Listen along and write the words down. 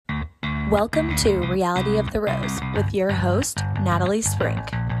Welcome to Reality of the Rose with your host, Natalie Sprink.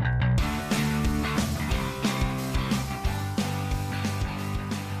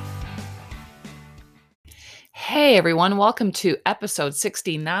 Hey everyone, welcome to episode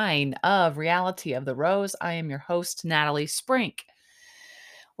 69 of Reality of the Rose. I am your host, Natalie Sprink.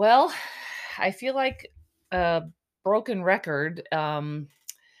 Well, I feel like a broken record. I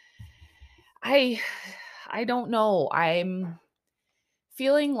don't know. I'm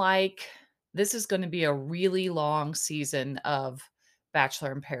feeling like this is going to be a really long season of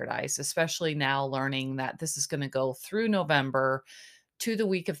Bachelor in Paradise, especially now learning that this is going to go through November to the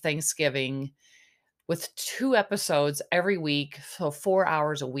week of Thanksgiving with 2 episodes every week, so 4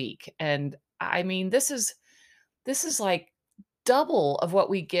 hours a week. And I mean, this is like double of what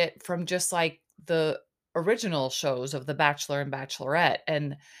we get from just like the original shows of The Bachelor and Bachelorette.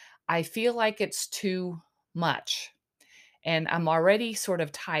 And I feel like it's too much. And I'm already sort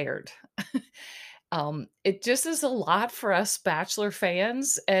of tired. It just is a lot for us Bachelor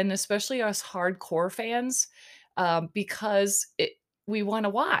fans, and especially us hardcore fans, because we want to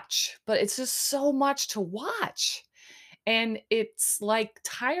watch, but it's just so much to watch. And it's like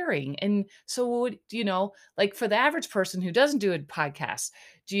tiring. And so, like for the average person who doesn't do a podcast,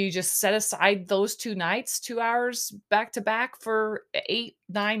 do you just set aside those 2 nights, 2 hours back to back for 8,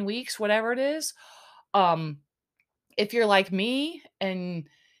 9 weeks, whatever it is? Um, if you're like me, and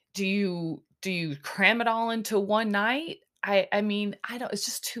do you cram it all into one night? I mean, I don't, it's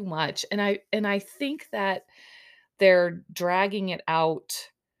just too much. And I think that they're dragging it out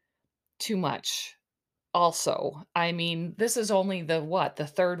too much also. I mean, this is only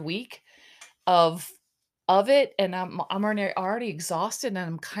the third week of it, and I'm already exhausted, and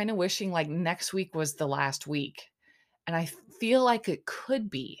I'm kind of wishing like next week was the last week. And I feel like it could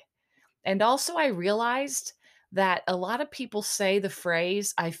be. And also I realized that a lot of people say the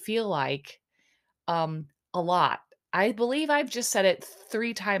phrase "I feel like" a lot. I believe I've just said it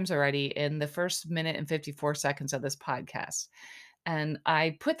 3 times already in the first minute and 54 seconds of this podcast. And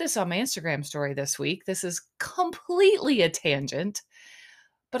I put this on my Instagram story this week. This is completely a tangent,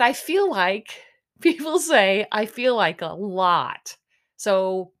 but I feel like people say I feel like a lot.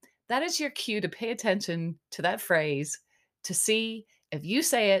 So that is your cue to pay attention to that phrase to see if you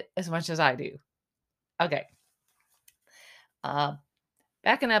say it as much as I do. Okay. Uh,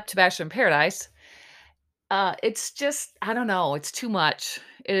 Backing up to Bachelor in Paradise. It's just, I don't know, it's too much.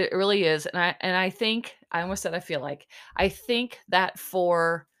 It really is. And I think I almost said I think that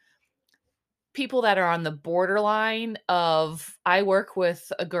for people that are on the borderline of, I work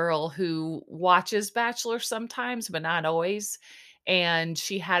with a girl who watches Bachelor sometimes, but not always. And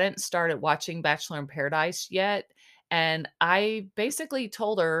she hadn't started watching Bachelor in Paradise yet. And I basically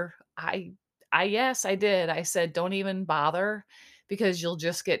told her, yes, I did. I said, don't even bother because you'll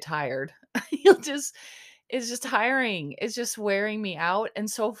just get tired. You'll just, it's just tiring. It's just wearing me out. And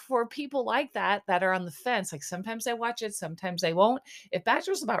so for people like that are on the fence, like sometimes they watch it, sometimes they won't. If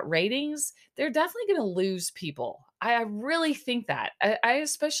Bachelor's about ratings, they're definitely going to lose people. I really think that. I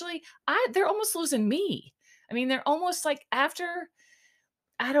especially, they're almost losing me. I mean, they're almost like after,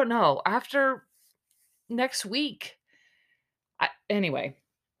 I don't know, after next week. Anyway,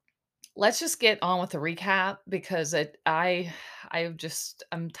 let's just get on with the recap because I'm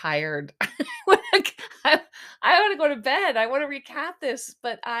tired. I, I want to go to bed. I want to recap this,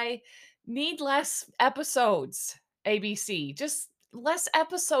 but I need less episodes. ABC, just less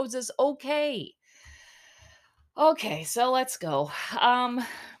episodes is okay. Okay, so let's go.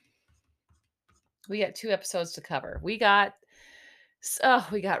 We got 2 episodes to cover. We got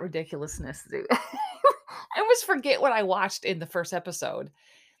ridiculousness, dude. I almost forget what I watched in the first episode.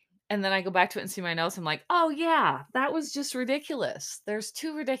 And then I go back to it and see my notes. I'm like, oh yeah, that was just ridiculous. There's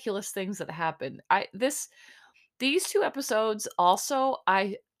 2 ridiculous things that happened. These 2 episodes also,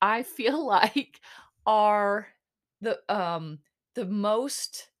 I feel like are the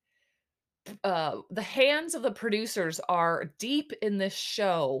most the hands of the producers are deep in this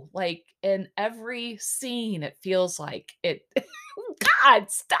show. Like in every scene, it feels like it.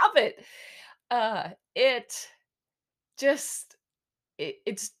 God, stop it. It just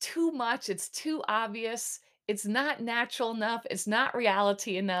it's too much. It's too obvious. It's not natural enough. It's not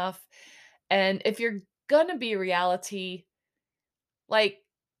reality enough. And if you're gonna be reality, like,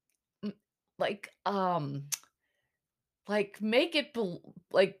 m- like, like make it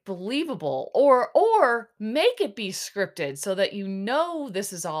believable, or make it be scripted so that you know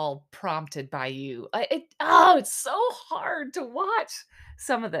this is all prompted by you. It's so hard to watch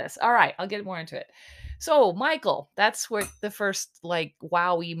some of this. All right, I'll get more into it. So Michael, that's where the first like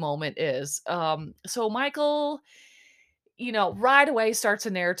wowie moment is. So Michael, right away starts a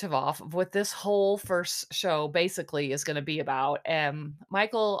narrative off of what this whole first show basically is going to be about. And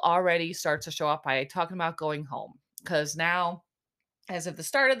Michael already starts to show up by talking about going home because now, as of the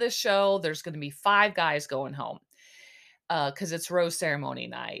start of this show, there's going to be 5 guys going home because it's rose ceremony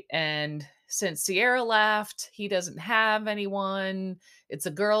night. And since Sierra left, he doesn't have anyone. It's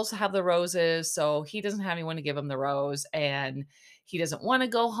the girls who have the roses, so he doesn't have anyone to give him the rose, and he doesn't want to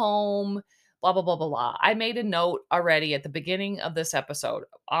go home. Blah blah blah blah blah. I made a note already at the beginning of this episode.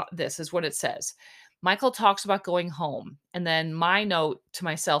 This is what it says. Michael talks about going home, and then my note to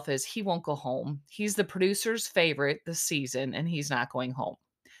myself is he won't go home. He's the producer's favorite this season, and he's not going home.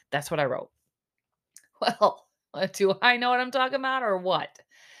 That's what I wrote. Well, do I know what I'm talking about or what?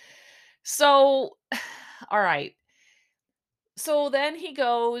 So, all right. So then he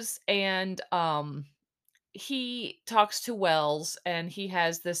goes and he talks to Wells and he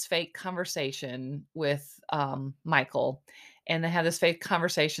has this fake conversation with Michael, and they have this fake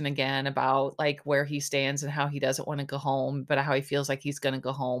conversation again about like where he stands and how he doesn't want to go home but how he feels like he's going to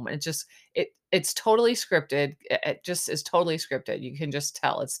go home. And it's totally scripted. It just is totally scripted. You can just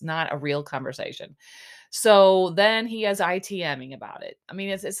tell it's not a real conversation. So then he has ITMing about it. I mean,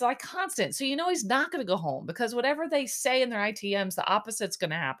 it's like constant. So he's not going to go home because whatever they say in their ITMs, the opposite's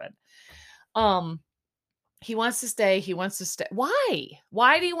going to happen. Um, he wants to stay. He wants to stay. Why?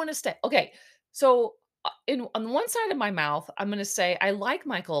 Why do you want to stay? Okay, so in on one side of my mouth, I'm going to say I like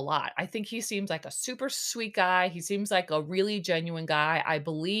Michael a lot. I think he seems like a super sweet guy. He seems like a really genuine guy. I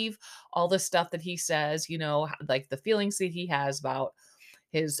believe all the stuff that he says. Like the feelings that he has about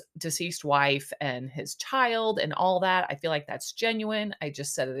his deceased wife and his child and all that. I feel like that's genuine. I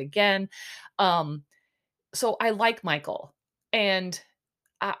just said it again. Um, so I like Michael. And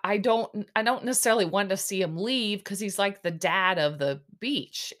I don't necessarily want to see him leave because he's like the dad of the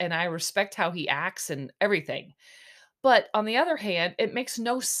beach. And I respect how he acts and everything. But on the other hand, it makes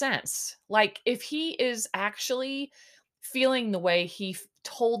no sense. Like if he is actually feeling the way he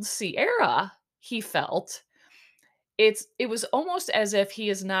told Sierra he felt, it was almost as if he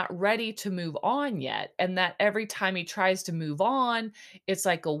is not ready to move on yet, and that every time he tries to move on, it's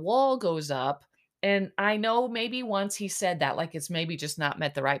like a wall goes up. And I know maybe once he said that, like it's maybe just not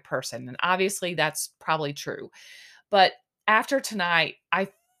met the right person, and obviously that's probably true. But after tonight, I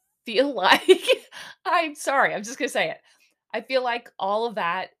feel like I'm sorry, I'm just gonna say it. I feel like all of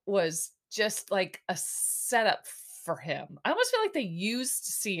that was just like a setup for him. I almost feel like they used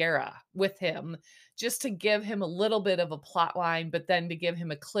Sierra with him just to give him a little bit of a plot line, but then to give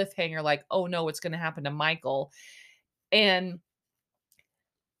him a cliffhanger like, oh no, what's gonna happen to Michael? And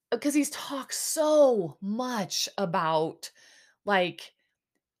because he's talked so much about like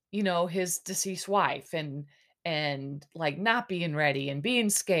his deceased wife and like not being ready and being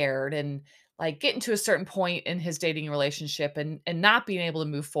scared and like getting to a certain point in his dating relationship and not being able to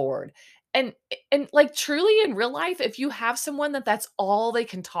move forward. And like truly in real life, if you have someone that's all they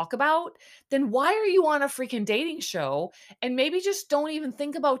can talk about, then why are you on a freaking dating show? And maybe just don't even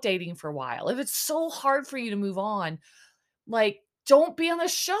think about dating for a while. If it's so hard for you to move on, like, don't be on the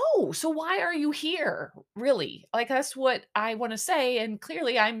show. So why are you here? Really? Like that's what I want to say, and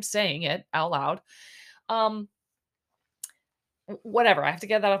clearly I'm saying it out loud. Um Whatever. I have to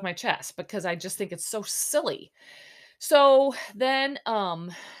get that off my chest because I just think it's so silly. So then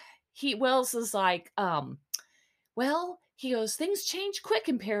he Wells is like well, he goes things change quick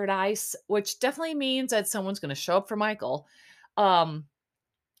in paradise, which definitely means that someone's going to show up for Michael. Um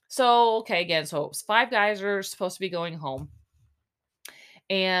so okay, again, so it was 5 guys are supposed to be going home.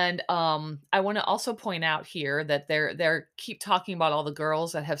 And I want to also point out here that they're keep talking about all the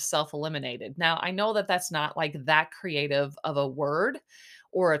girls that have self-eliminated. Now, I know that that's not like that creative of a word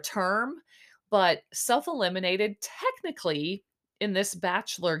or a term, but self-eliminated technically in this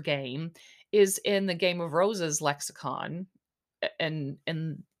bachelor game is in the Game of Roses lexicon, and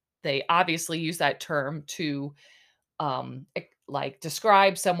they obviously use that term to like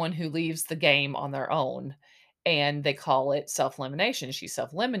describe someone who leaves the game on their own, and they call it self-elimination. She's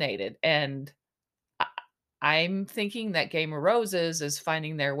self-eliminated. And I, I'm thinking that Game of Roses is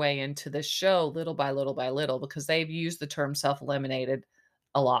finding their way into this show little by little by little because they've used the term self-eliminated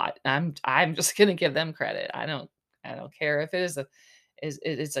a lot. I'm just going to give them credit. I don't care if it is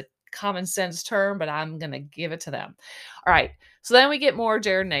it's a common sense term, but I'm going to give it to them. All right. So then we get more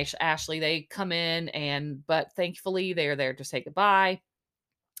Jared and Ashley. They come in, but thankfully they are there to say goodbye.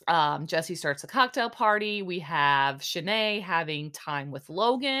 Jesse starts a cocktail party. We have Shanae having time with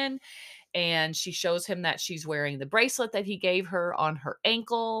Logan, and she shows him that she's wearing the bracelet that he gave her on her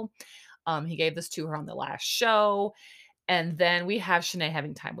ankle. He gave this to her on the last show. And then we have Shanae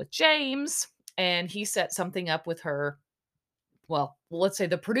having time with James, and he set something up with her well, let's say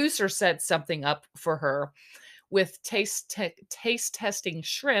the producer set something up for her with taste testing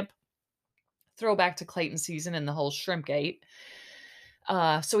shrimp, throwback to Clayton season and the whole shrimp gate.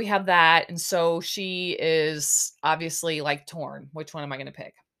 So we have that, and so she is obviously, like, torn. Which one am I gonna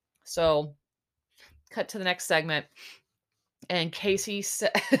pick? So, cut to the next segment, and Casey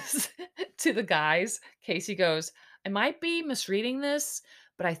says to the guys, Casey goes, "I might be misreading this,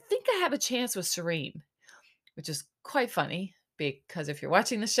 but I think I have a chance with Serene," which is quite funny because if you're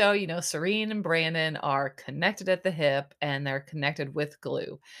watching the show, you know Serene and Brandon are connected at the hip and they're connected with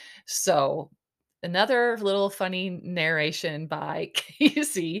glue. So, another little funny narration by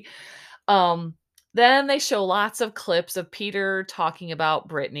Casey. Um, then they show lots of clips of Peter talking about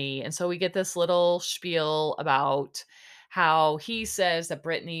Brittany, and so we get this little spiel about how he says that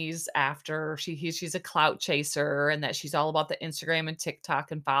Brittany's after she's a clout chaser and that she's all about the Instagram and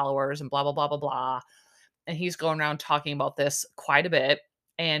TikTok and followers and blah blah blah blah blah. And he's going around talking about this quite a bit,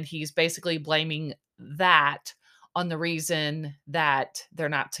 and he's basically blaming that on the reason that they're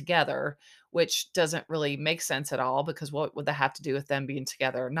not together, which doesn't really make sense at all because what would that have to do with them being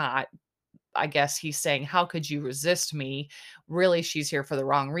together or not? I guess he's saying, "How could you resist me?" Really, she's here for the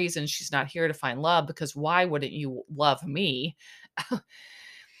wrong reason. She's not here to find love because why wouldn't you love me?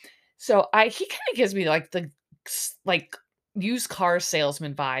 So I he kinda gives me like like used car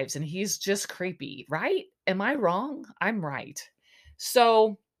salesman vibes, and he's just creepy, right? Am I wrong? I'm right.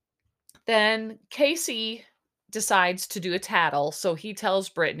 So then Casey decides to do a tattle, so he tells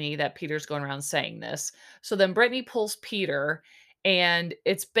Brittany that Peter's going around saying this. So then Brittany pulls Peter, and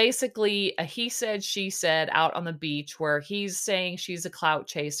it's basically a he said, she said out on the beach where he's saying she's a clout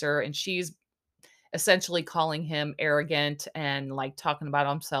chaser and she's essentially calling him arrogant and like talking about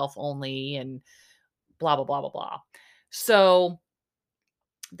himself only and blah, blah, blah, blah, blah. So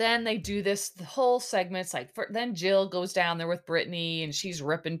then they do this the whole segment's like then Jill goes down there with Brittany and she's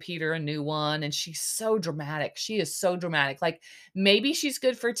ripping Peter a new one and she's so dramatic. She is so dramatic. Like maybe she's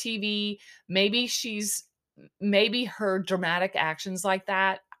good for TV, maybe her dramatic actions like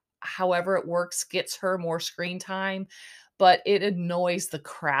that, however it works, gets her more screen time, but it annoys the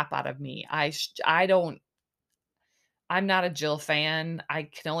crap out of me. I don't I'm not a Jill fan. I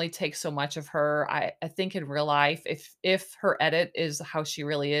can only take so much of her. I think in real life, if her edit is how she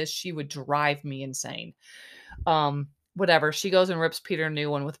really is, she would drive me insane. Whatever. She goes and rips Peter a new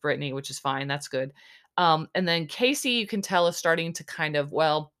one with Brittany, which is fine. That's good. And then Casey, you can tell is starting to kind of,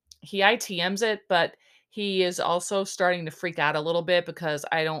 well, he ITMs it, but he is also starting to freak out a little bit because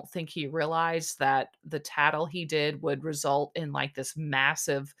I don't think he realized that the tattle he did would result in like this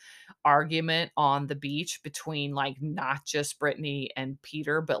massive argument on the beach between like not just Brittany and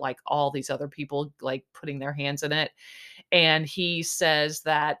Peter, but like all these other people like putting their hands in it. And he says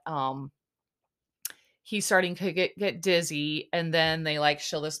that he's starting to get dizzy, and then they like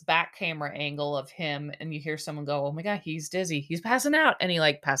show this back camera angle of him and you hear someone go, "Oh my god, he's dizzy, he's passing out," and he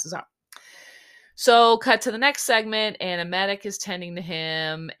like passes out. So cut to the next segment and a medic is tending to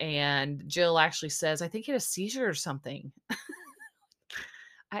him and Jill actually says, "I think he had a seizure or something."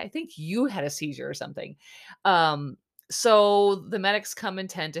 I think you had a seizure or something. Um, so the medics come and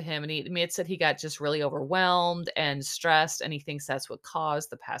tend to him, and he admits that he got just really overwhelmed and stressed, and he thinks that's what caused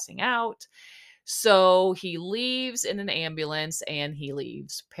the passing out. So he leaves in an ambulance and he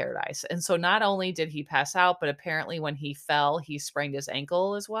leaves paradise. And so not only did he pass out, but apparently when he fell, he sprained his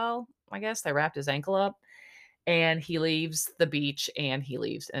ankle as well. I guess they wrapped his ankle up and he leaves the beach and he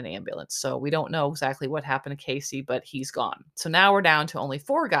leaves in an ambulance. So we don't know exactly what happened to Casey, but he's gone. So now we're down to only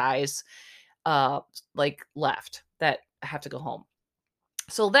 4 guys like left that have to go home.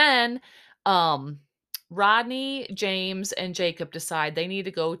 So then um Rodney, James, and Jacob decide they need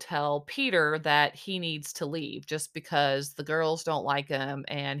to go tell Peter that he needs to leave just because the girls don't like him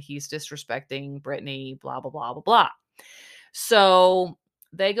and he's disrespecting Brittany, blah, blah, blah, blah, blah. So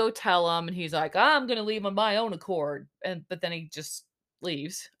they go tell him, and he's like, I'm going to leave on my own accord. But then he just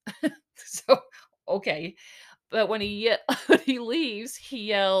leaves. So, okay. But when when he leaves, he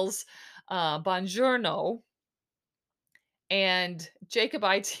yells, Buongiorno, and Jacob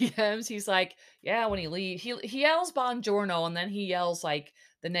ITMs, he's like, yeah, when he leaves, he yells Buongiorno, and then he yells like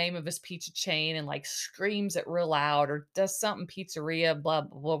the name of his pizza chain and like screams it real loud or does something pizzeria, blah,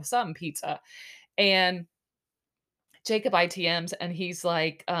 blah, blah, something pizza. And Jacob ITMs, and he's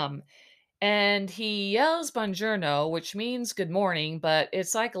like, and he yells Buongiorno, which means good morning, but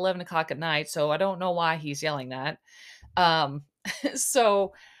it's like 11 o'clock at night, so I don't know why he's yelling that. Um,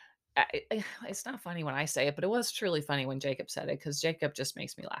 so it's not funny when I say it, but it was truly funny when Jacob said it because Jacob just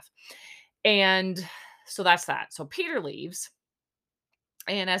makes me laugh. And so that's that. So Peter leaves.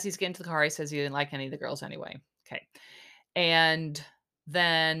 And as he's getting to the car, he says he didn't like any of the girls anyway. Okay. And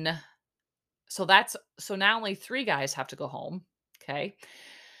then so now only 3 guys have to go home, okay?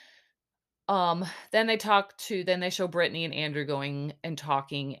 Then they show Brittany and Andrew going and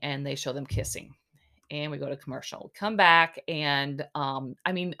talking, and they show them kissing. And we go to commercial. Come back and,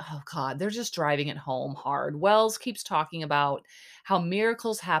 I mean, oh god, they're just driving it home hard. Wells keeps talking about how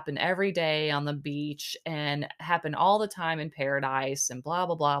miracles happen every day on the beach and happen all the time in paradise and blah,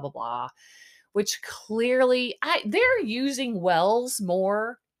 blah, blah, blah, blah, which clearly they're using Wells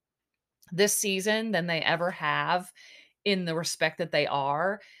more this season than they ever have in the respect that they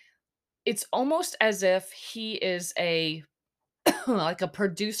are. It's almost as if he is a like a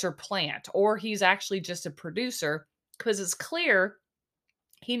producer plant, or he's actually just a producer, because it's clear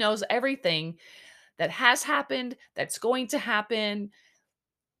he knows everything that has happened, that's going to happen,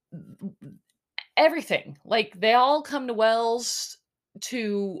 everything. Like they all come to Wells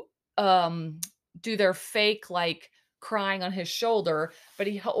to um do their fake like crying on his shoulder, but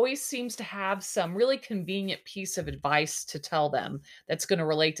he always seems to have some really convenient piece of advice to tell them that's going to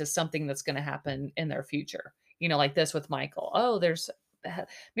relate to something that's going to happen in their future. Like this with Michael. Oh, there's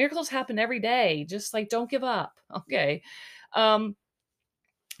miracles happen every day. Just like don't give up. Okay. Um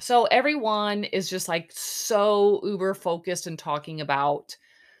so everyone is just like so uber focused and talking about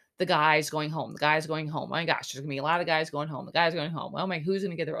the guys going home. The guys going home. Oh my gosh, there's gonna be a lot of guys going home. The guys going home. Oh my, who's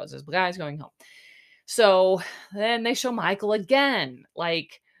gonna get the roses? The guys going home. So then they show Michael again,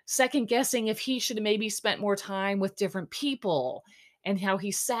 like second guessing if he should have maybe spent more time with different people, and how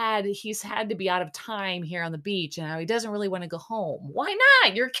he's sad he's had to be out of time here on the beach, and how he doesn't really want to go home. Why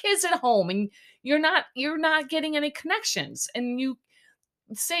not? Your kid's at home and you're not getting any connections, and you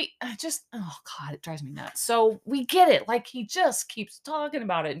say just oh god, it drives me nuts. So we get it. Like he just keeps talking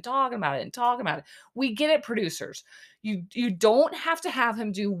about it and talking about it and talking about it. We get it, producers. You don't have to have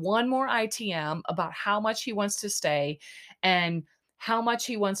him do one more ITM about how much he wants to stay and how much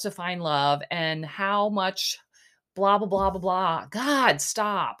he wants to find love and how much blah blah blah blah blah. God,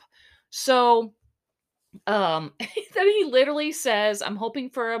 stop. So then he literally says, "I'm hoping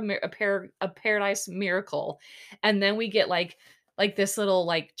for a paradise miracle," and then we get like this little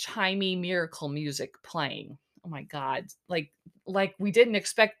like chimey miracle music playing. Oh my god! Like we didn't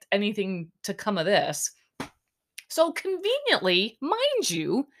expect anything to come of this. So conveniently, mind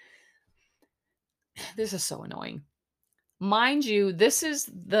you, this is so annoying. Mind you, this is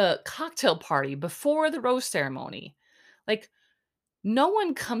the cocktail party before the rose ceremony. Like no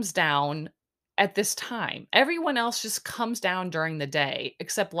one comes down at this time. Everyone else just comes down during the day,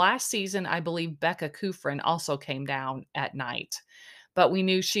 except last season, I believe Becca Kufrin also came down at night. But we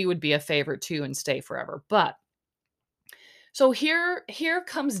knew she would be a favorite too and stay forever. But so here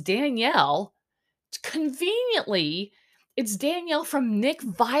comes Danielle. Conveniently, it's Danielle from Nick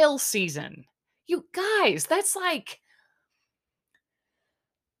Vile season. You guys, that's like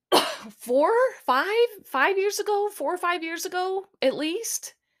 4, 5 years ago, 4 or 5 years ago, at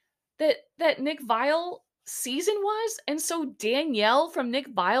least. That Nick Vile season was, and so Danielle from Nick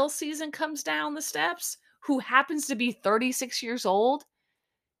Vile season comes down the steps, who happens to be 36 years old,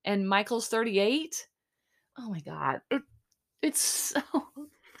 and Michael's 38. Oh my god. It's so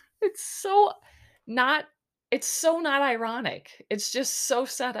it's so not it's so not ironic. It's just so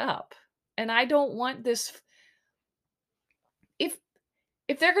set up. And I don't want this if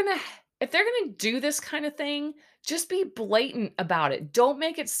if they're gonna if they're gonna do this kind of thing, just be blatant about it. Don't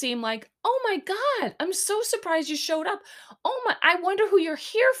make it seem like, oh my god, I'm so surprised you showed up. Oh my, I wonder who you're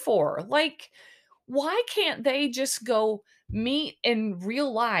here for. Like, why can't they just go meet in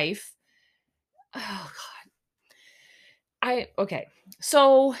real life? Oh god. I okay.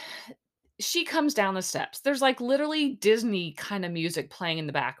 So she comes down the steps. There's like literally Disney kind of music playing in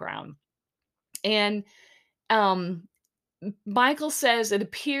the background. And um Michael says it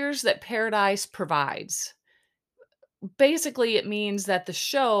appears that paradise provides. Basically, it means that the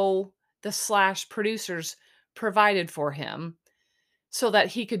show, the slash producers provided for him so that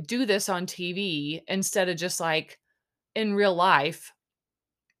he could do this on TV instead of just like in real life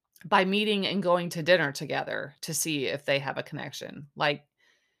by meeting and going to dinner together to see if they have a connection. Like,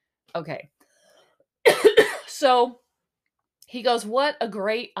 okay. So he goes, "What a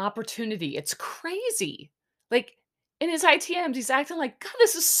great opportunity." It's crazy. Like in his ITMs, he's acting like, "God,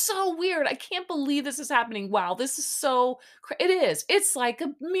 this is so weird. I can't believe this is happening. Wow, this is so it is. It's like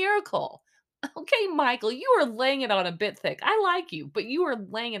a miracle." Okay, Michael, you are laying it on a bit thick. I like you, but you are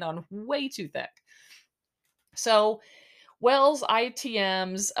laying it on way too thick. So Wells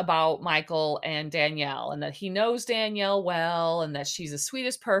ITMs about Michael and Danielle, and that he knows Danielle well, and that she's the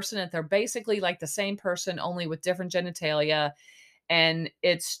sweetest person, and they're basically like the same person, only with different genitalia. And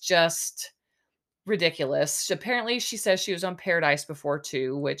it's just ridiculous. Apparently, she says she was on Paradise before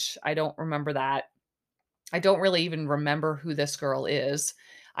too, which I don't remember that. I don't really even remember who this girl is.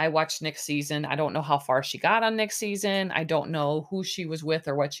 I watched Nick's season. I don't know how far she got on Nick's season. I don't know who she was with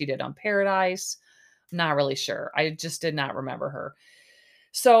or what she did on Paradise. Not really sure. I just did not remember her.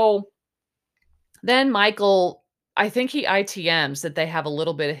 So then Michael, I think he ITMs that they have a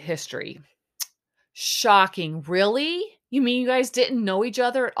little bit of history. Shocking. Really? You mean you guys didn't know each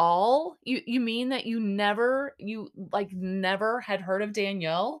other at all? You mean that you never had heard of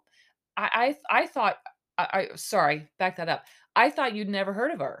Danielle? I thought I sorry, back that up. I thought you'd never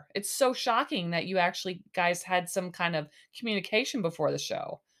heard of her. It's so shocking that you actually guys had some kind of communication before the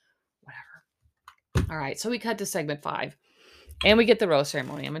show. Whatever. All right, so we cut to segment 5 and we get the rose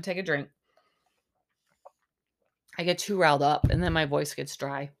ceremony. I'm going to take a drink. I get too riled up and then my voice gets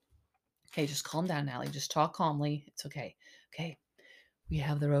dry. Okay, just calm down, Allie. Just talk calmly. It's okay. Okay. We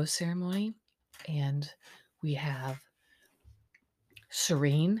have the rose ceremony and we have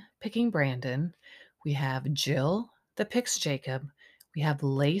Serene picking Brandon. We have Jill that picks Jacob. We have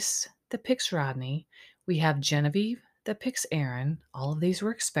Lace that picks Rodney. We have Genevieve that picks Aaron. All of these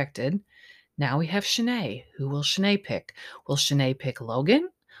were expected. Now we have Shanae. Who will Shanae pick? Will Shanae pick Logan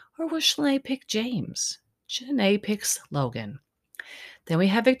or will Shanae pick James? Shanae picks Logan. Then we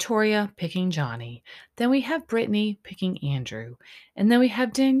have Victoria picking Johnny. Then we have Brittany picking Andrew. And then we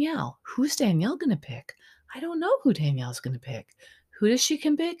have Danielle. Who's Danielle going to pick? I don't know who Danielle's going to pick. Who does she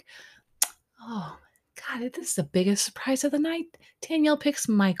can pick? Oh, God, this is the biggest surprise of the night. Danielle picks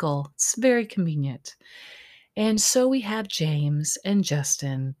Michael. It's very convenient. And so we have James and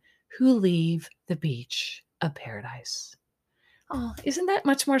Justin who leave the beach of paradise. Oh, isn't that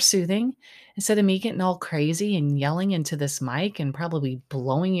much more soothing? Instead of me getting all crazy and yelling into this mic and probably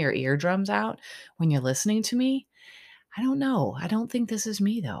blowing your eardrums out when you're listening to me. I don't know. I don't think this is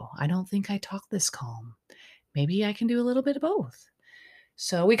me, though. I don't think I talk this calm. Maybe I can do a little bit of both.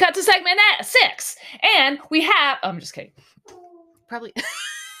 So we cut to segment 6, and we have. I'm just kidding. Probably.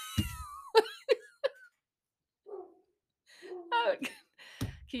 Oh,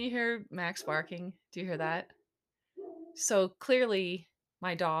 can you hear Max barking? Do you hear that? So clearly,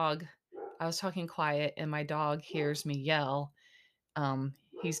 my dog. I was talking quiet, and my dog hears me yell.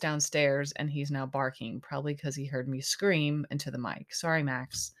 He's downstairs, and he's now barking, probably because he heard me scream into the mic. Sorry,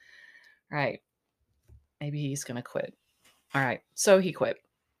 Max. All right, maybe he's gonna quit. All right, so he quit.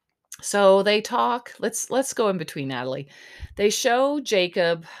 So they talk. Let's go in between, Natalie. They show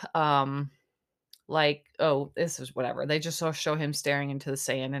Jacob, like, oh, this is whatever. They just show him staring into the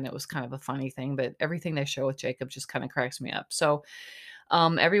sand, and it was kind of a funny thing. But everything they show with Jacob just kind of cracks me up. So,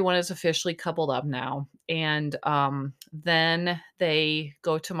 everyone is officially coupled up now, and then they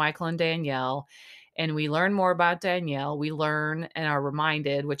go to Michael and Danielle. And we learn more about Danielle. We learn and are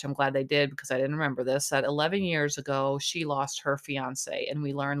reminded, which I'm glad they did because I didn't remember this, that 11 years ago, she lost her fiance. And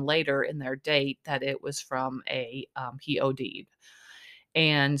we learn later in their date that it was from he OD'd.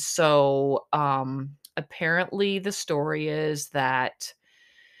 And so apparently the story is that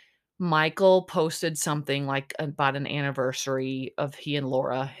Michael posted something like about an anniversary of he and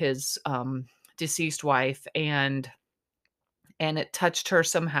Laura, his deceased wife, and it touched her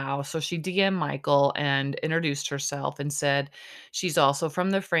somehow. So she DM'd Michael and introduced herself and said she's also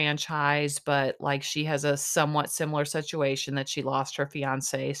from the franchise, but like she has a somewhat similar situation that she lost her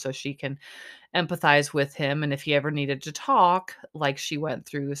fiance, so she can empathize with him. And if he ever needed to talk, like she went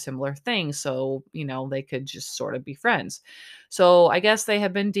through a similar thing. So, they could just sort of be friends. So I guess they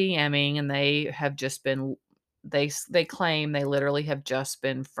have been DMing and they have just been, they claim they literally have just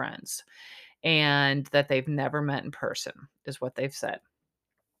been friends and that they've never met in person, is what they've said.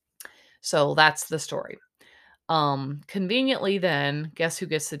 So that's the story. Conveniently then, guess who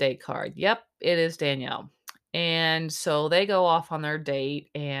gets the date card? Yep, it is Danielle. And so they go off on their date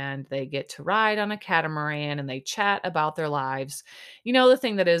and they get to ride on a catamaran and they chat about their lives. The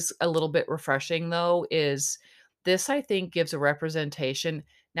thing that is a little bit refreshing though is this, I think, gives a representation.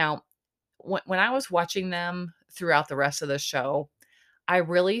 Now, when I was watching them throughout the rest of the show, I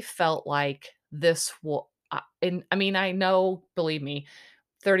really felt like this will, and I mean, I know, believe me,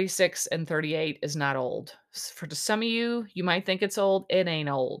 36 and 38 is not old. For some of you, you might think it's old. It ain't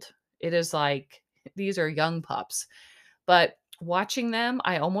old. It is like these are young pups. But watching them,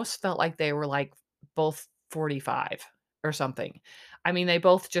 I almost felt like they were like both 45 or something. I mean, they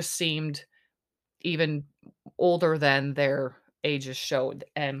both just seemed even older than their ages showed.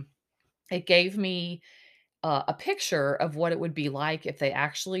 And it gave me a picture of what it would be like if they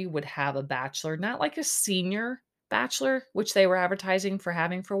actually would have a bachelor, not like a senior bachelor, which they were advertising for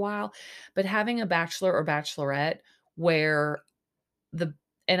having for a while, but having a bachelor or bachelorette where the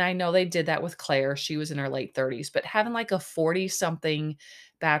And I know they did that with Claire. She was in her late 30s, but having like a 40 something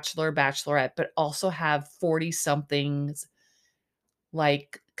bachelor, bachelorette, but also have 40 somethings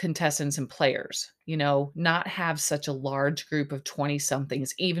like contestants and players, not have such a large group of 20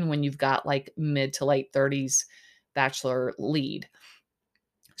 somethings, even when you've got like mid to late 30s bachelor lead.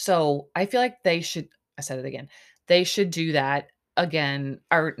 So I feel like I said it again, they should do that again,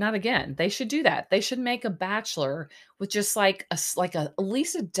 or not again. They should do that. They should make a bachelor with just like at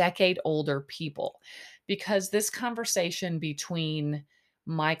least a decade older people, because this conversation between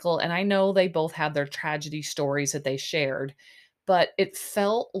Michael, and I know they both had their tragedy stories that they shared, but it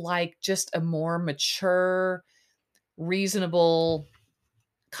felt like just a more mature, reasonable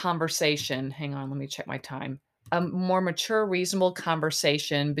conversation. Hang on, let me check my time. A more mature, reasonable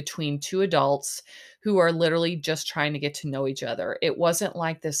conversation between two adults who are literally just trying to get to know each other. It wasn't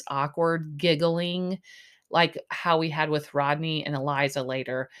like this awkward giggling like how we had with Rodney and Eliza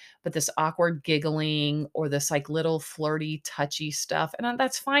later, but this awkward giggling or this like little flirty, touchy stuff. And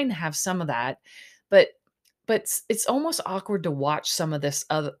that's fine to have some of that, but it's almost awkward to watch some of this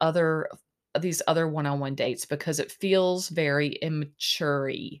other these other one-on-one dates because it feels very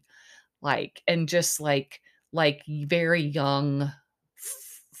immature, like, and just like very young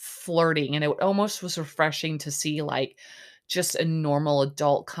flirting, and it almost was refreshing to see like just a normal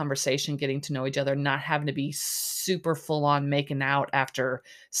adult conversation, getting to know each other, not having to be super full on making out after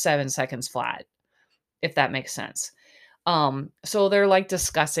 7 seconds flat, if that makes sense. So they're like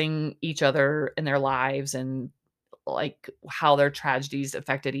discussing each other in their lives and like how their tragedies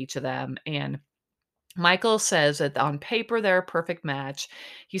affected each of them. And Michael says that on paper they're a perfect match.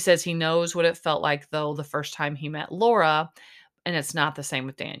 He says he knows what it felt like though the first time he met Laura, and it's not the same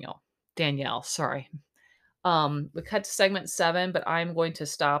with Danielle, sorry. We cut to segment 7, but I'm going to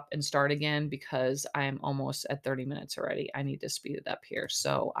stop and start again because I'm almost at 30 minutes already. I need to speed it up here.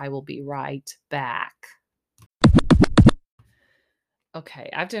 So I will be right back. Okay,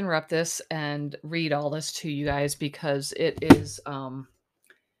 I have to interrupt this and read all this to you guys because it is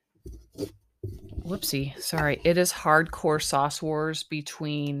whoopsie, sorry. It is hardcore sauce wars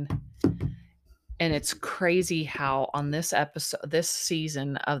between, and it's crazy how on this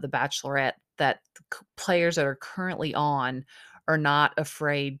season of The Bachelorette, that players that are currently on are not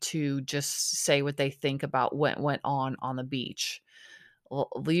afraid to just say what they think about what went on the beach. Well,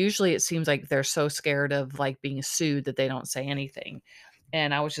 usually it seems like they're so scared of like being sued that they don't say anything.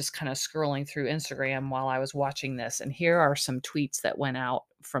 And I was just kind of scrolling through Instagram while I was watching this, and here are some tweets that went out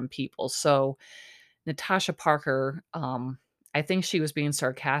from people. So Natasha Parker, I think she was being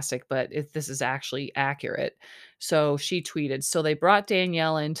sarcastic, but if this is actually accurate. So she tweeted, "So they brought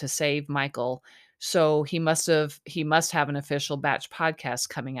Danielle in to save Michael. So he must have an official batch podcast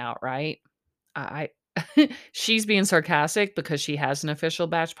coming out, right?" I she's being sarcastic because she has an official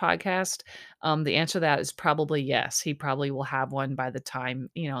batch podcast. The answer to that is probably yes. He probably will have one by the time,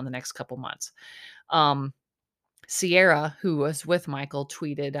 in the next couple months. Um, Sierra, who was with Michael,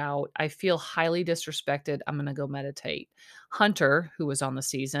 tweeted out, "I feel highly disrespected. I'm going to go meditate." Hunter, who was on the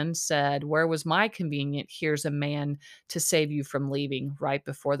season, said, "Where was my convenient? Here's a man to save you from leaving right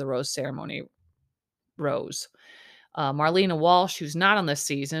before the rose ceremony rose." Marlena Walsh, who's not on this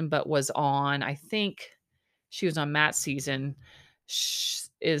season, but was on, I think she was on Matt's season,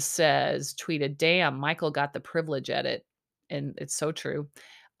 tweeted, "Damn, Michael got the privilege edit." And it's so true.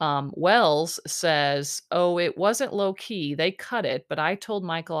 Wells says, "Oh, it wasn't low key. They cut it, but I told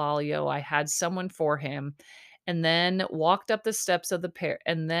Michael Alio I had someone for him, and then walked up the steps of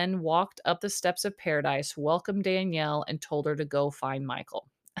paradise, welcomed Danielle, and told her to go find Michael."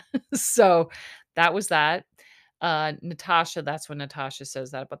 So that was that. Natasha, that's when Natasha says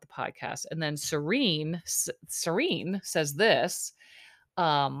that about the podcast. And then Serene says this,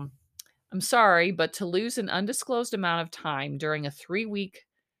 um, "I'm sorry, but to lose an undisclosed amount of time during a 3-week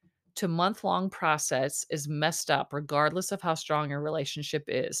to month-long process is messed up, regardless of how strong your relationship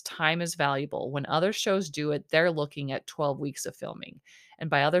is. Time is valuable. When other shows do it, they're looking at 12 weeks of filming." And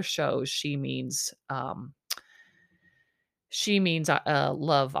by other shows, she means Love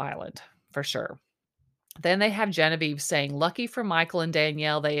Island for sure. Then they have Genevieve saying, "Lucky for Michael and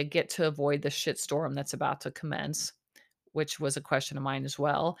Danielle, they get to avoid the shitstorm that's about to commence," which was a question of mine as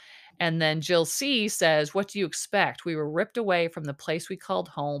well. And then Jill C says, "What do you expect? We were ripped away from the place we called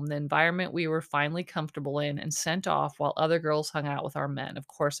home, the environment we were finally comfortable in, and sent off while other girls hung out with our men. Of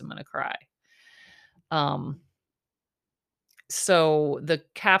course, I'm going to cry." Um, So the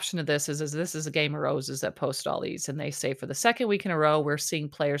caption of this is this is a game of roses that posted all these, and they say, "For the second week in a row, we're seeing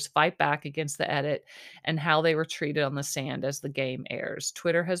players fight back against the edit and how they were treated on the sand as the game airs.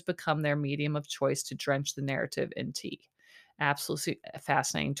 Twitter has become their medium of choice to drench the narrative in tea." absolutely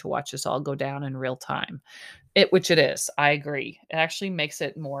fascinating to watch this all go down in real time. Which it is. I agree. It actually makes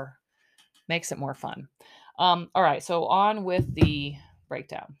it more fun. All right, so on with the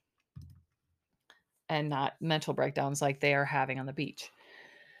breakdown and not mental breakdowns like they are having on the beach.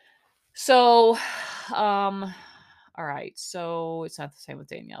 So, all right, so it's not the same with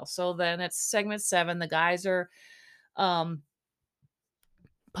Danielle. So then it's segment 7. The guys are um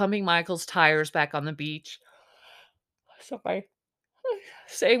pumping Michael's tires back on the beach. Sorry.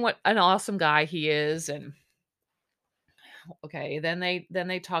 Saying what an awesome guy he is. And okay, then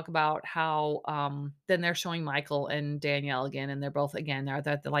they talk about how then they're showing Michael and Danielle again, and they're both again they're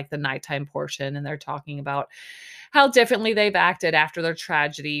at the like the nighttime portion, and they're talking about how differently they've acted after their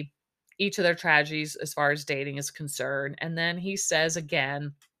tragedy, each of their tragedies as far as dating is concerned. And then he says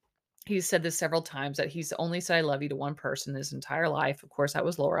again, he's said this several times, that he's only said I love you to one person his entire life. Of course, that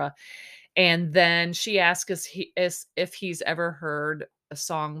was Laura. And then she asks if he's ever heard a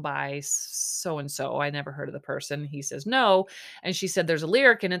song by so and so. I never heard of the person. He says no. And she said there's a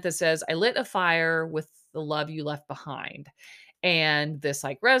lyric in it that says, I lit a fire with the love you left behind. And this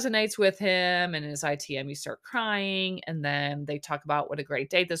like resonates with him. And in his ITM, you start crying. And then they talk about what a great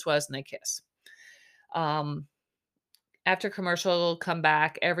date this was, and they kiss. Um, After commercial come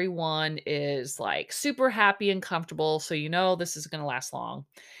back, everyone is like super happy and comfortable. So you know this is gonna last long.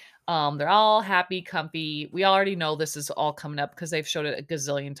 They're all happy, comfy. We already know this is all coming up because they've showed it a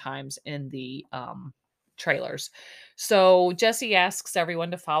gazillion times in the trailers. So Jesse asks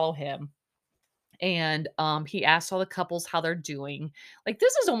everyone to follow him. And he asks all the couples how they're doing. Like,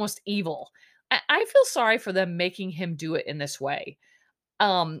 this is almost evil. I feel sorry for them making him do it in this way.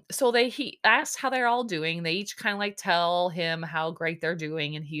 So he asks how they're all doing. They each kind of like tell him how great they're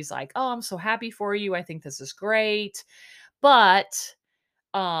doing. And he's like, oh, I'm so happy for you. I think this is great. But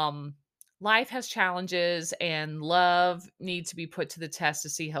um life has challenges and love needs to be put to the test to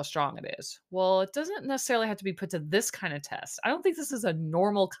see how strong it is. Well, it doesn't necessarily have to be put to this kind of test. I don't think this is a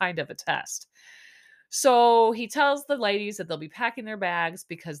normal kind of a test. So he tells the ladies that they'll be packing their bags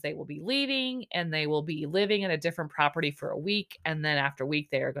because they will be leaving and they will be living at a different property for a week. And then after a week,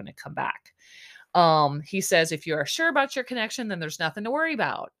 they are going to come back. He says, if you are sure about your connection, then there's nothing to worry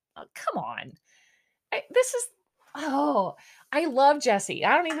about. Come on. This is, oh, I love Jesse.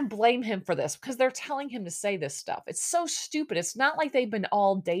 I don't even blame him for this because they're telling him to say this stuff. It's so stupid. It's not like they've been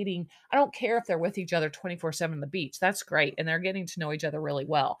all dating. I don't care if they're with each other 24/7 on the beach. That's great. And they're getting to know each other really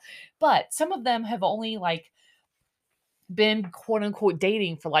well. But some of them have only like been quote unquote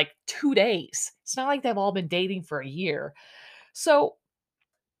dating for like 2 days. It's not like they've all been dating for a year. So,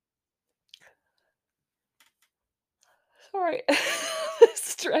 sorry,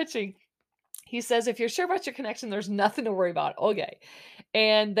 stretching. He says, if you're sure about your connection, there's nothing to worry about. Okay.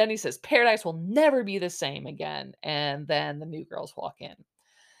 And then he says, paradise will never be the same again. And then the new girls walk in.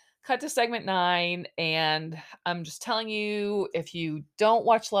 Cut to segment 9. And I'm just telling you, if you don't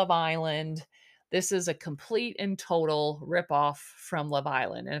watch Love Island, this is a complete and total ripoff from Love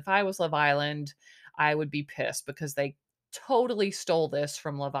Island. And if I was Love Island, I would be pissed because they totally stole this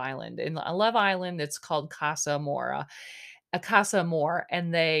from Love Island. In Love Island, it's called Casa Amora, a Casa Amor,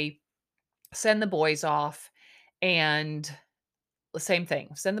 and they send the boys off, and the same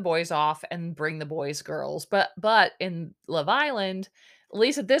thing, send the boys off and bring the boys girls. But in Love Island, at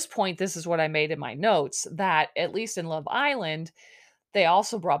least at this point, this is what I made in my notes, that at least in Love Island, they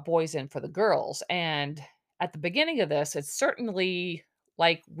also brought boys in for the girls. And at the beginning of this, it's certainly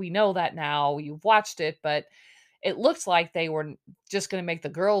like we know that now, you've watched it, but it looked like they were just going to make the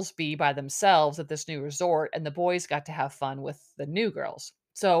girls be by themselves at this new resort, and the boys got to have fun with the new girls.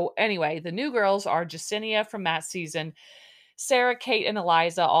 So anyway, the new girls are Jacinia from that season, Sarah, Kate, and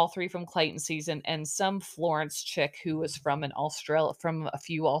Eliza, all three from Clayton season, and some Florence chick who was from from a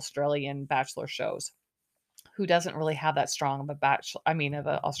few Australian bachelor shows, who doesn't really have that strong of a of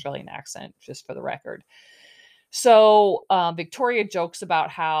an Australian accent, just for the record. So Victoria jokes about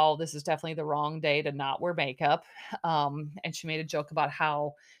how this is definitely the wrong day to not wear makeup. And she made a joke about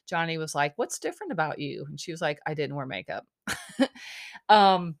how Johnny was like, what's different about you? And she was like, I didn't wear makeup.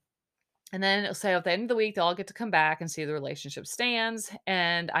 um, and then it'll say at the end of the week, they'll all get to come back and see the relationship stands.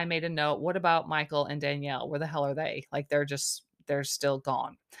 And I made a note, what about Michael and Danielle? Where the hell are they? Like, they're still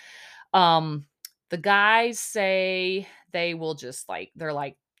gone. Um, the guys say they will just like, they're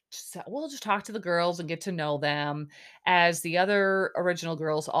like, we'll just talk to the girls and get to know them, as the other original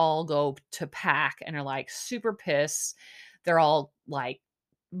girls all go to pack and are like super pissed. They're all like,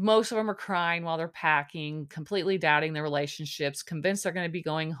 most of them are crying while they're packing, completely doubting their relationships, convinced they're going to be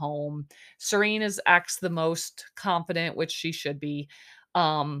going home. Serene acts the most confident, which she should be.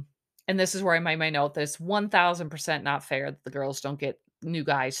 Um, And this is where I made my note that it's 1000% not fair that the girls don't get new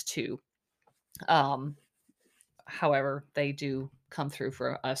guys too. Um, However, they do come through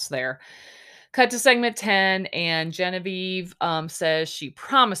for us there. Cut to segment 10, and Genevieve says she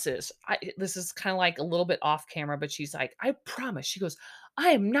promises. This is kind of like a little bit off camera, but she's like, I promise. She goes, I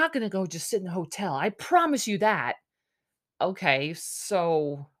am not going to go just sit in a hotel. I promise you that. Okay,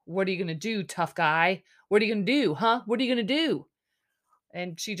 so what are you going to do, tough guy? What are you going to do, huh? What are you going to do?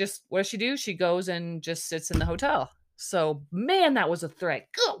 And what does she do? She goes and just sits in the hotel. So, man, that was a threat.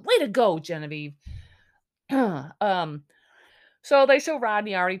 Good way to go, Genevieve. um, so they show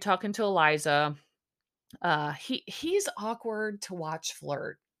Rodney already talking to Eliza. He's awkward to watch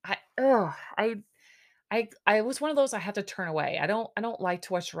flirt. I was one of those I had to turn away. I don't like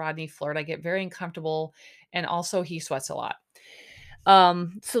to watch Rodney flirt. I get very uncomfortable, and also he sweats a lot.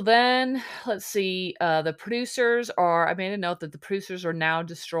 So then let's see. The producers are I made a note that the producers are now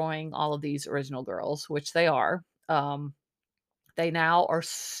destroying all of these original girls, which they are. They now are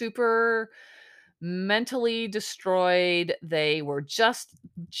super mentally destroyed. They were just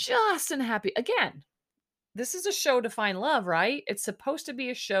unhappy. Again, this is a show to find love, right? It's supposed to be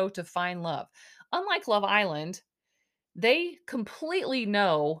a show to find love. Unlike Love Island, they completely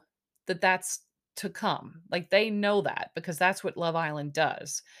know that that's to come. Like, they know that because that's what Love Island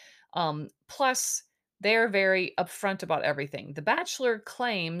does. Plus, they're very upfront about everything. The Bachelor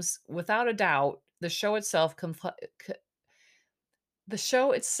claims, without a doubt, the show itself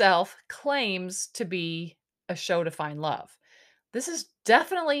claims to be a show to find love. This is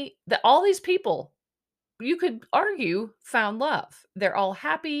definitely that all these people you could argue found love. They're all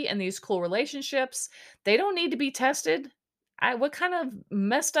happy in these cool relationships. They don't need to be tested. What kind of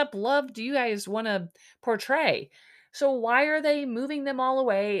messed up love do you guys want to portray? So why are they moving them all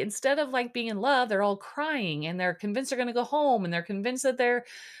away instead of like being in love? They're all crying and they're convinced they're going to go home and they're convinced that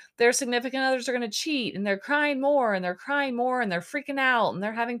their significant others are going to cheat and they're crying more and they're crying more and they're freaking out and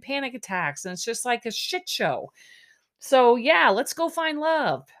they're having panic attacks and it's just like a shit show. So yeah, let's go find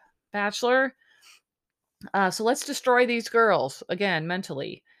love, Bachelor. So let's destroy these girls again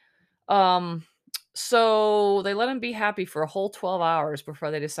mentally. Um, so they let him be happy for a whole 12 hours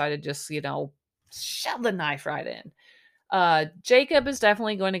before they decided just, shove the knife right in. Jacob is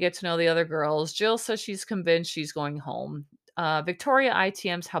definitely going to get to know the other girls. Jill says she's convinced she's going home. Victoria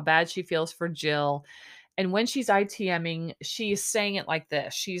ITMs how bad she feels for Jill. And when she's ITMing, she's saying it like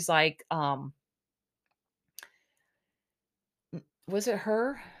this. She's like, was it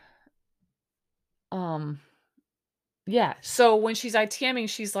her? Um, Yeah, so when she's ITMing,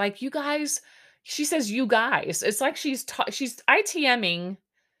 she's like, "You guys," she says, "You guys." It's like she's ITMing,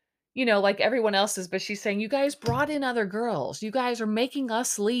 like everyone else is, but she's saying, "You guys brought in other girls. You guys are making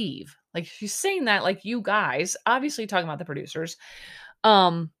us leave." Like, she's saying that like, "You guys," obviously talking about the producers.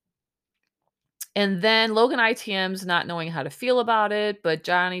 Um, and then Logan ITM's not knowing how to feel about it, but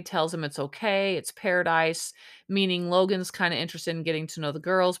Johnny tells him it's okay, it's paradise, meaning Logan's kind of interested in getting to know the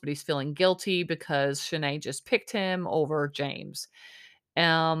girls, but he's feeling guilty because Shanae just picked him over James.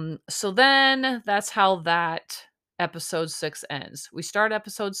 So then that's how that episode 6 ends. We start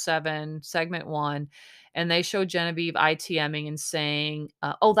episode 7, segment 1, and they show Genevieve ITMing and saying,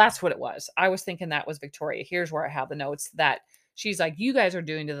 oh, that's what it was. I was thinking that was Victoria. Here's where I have the notes that she's like, you guys are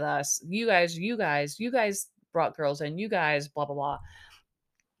doing to us. You guys brought girls in. You guys, blah, blah, blah.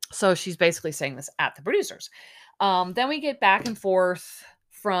 So she's basically saying this at the producers. Then we get back and forth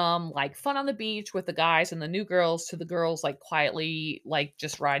from like fun on the beach with the guys and the new girls to the girls like quietly like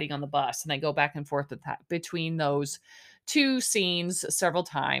just riding on the bus, and they go back and forth with that, between those two scenes several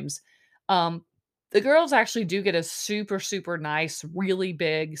times. Um, the girls actually do get a super super nice, really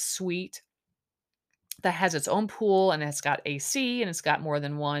big suite that has its own pool and it's got AC and it's got more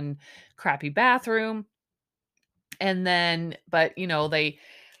than one crappy bathroom. And then, but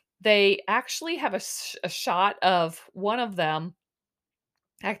they actually have a shot of one of them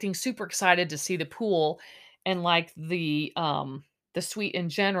acting super excited to see the pool and like the suite in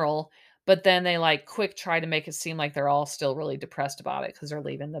general, but then they like quick try to make it seem like they're all still really depressed about it because they're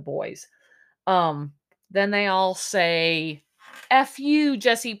leaving the boys. Um, then they all say, F you,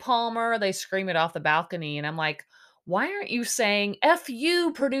 Jesse Palmer. They scream it off the balcony. And I'm like, why aren't you saying F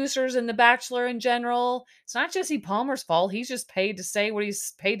you, producers and The Bachelor in general? It's not Jesse Palmer's fault. He's just paid to say what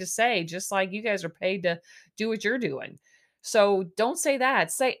he's paid to say, just like you guys are paid to do what you're doing. So don't say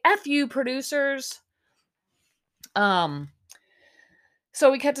that. Say F you, producers. Um, so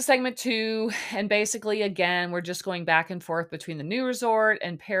we cut to segment 2, and basically, again, we're just going back and forth between the new resort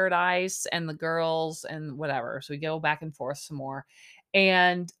and Paradise and the girls and whatever. So we go back and forth some more.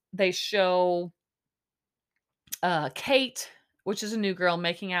 And they show Kate which is a new girl,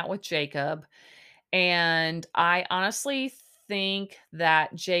 making out with Jacob. And I honestly think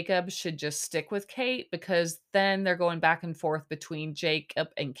that Jacob should just stick with Kate because then they're going back and forth between Jacob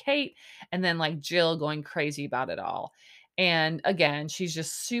and Kate, and then like Jill going crazy about it all. And again, she's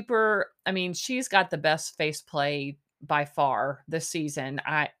just super. I mean, she's got the best face play by far this season.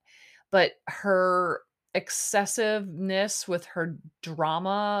 But her excessiveness with her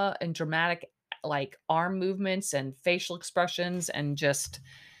drama and dramatic like arm movements and facial expressions and just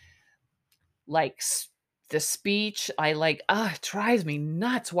like the speech, I like, it drives me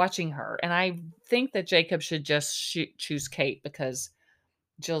nuts watching her. And I think that Jacob should just choose Kate because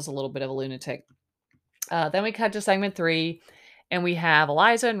Jill's a little bit of a lunatic. Then we cut to segment 3, and we have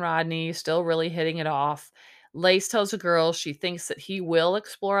Eliza and Rodney still really hitting it off. Lace tells the girl she thinks that he will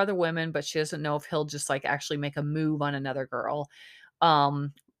explore other women, but she doesn't know if he'll just like actually make a move on another girl.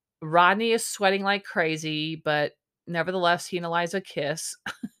 Um, Rodney is sweating like crazy, but nevertheless, he and Eliza kiss.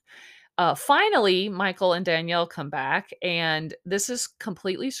 Finally, Michael and Danielle come back, and this is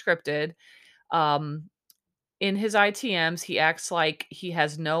completely scripted. Um, in his ITMs, he acts like he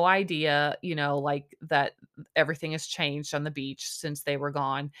has no idea, like that everything has changed on the beach since they were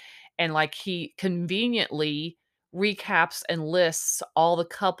gone. And like he conveniently recaps and lists all the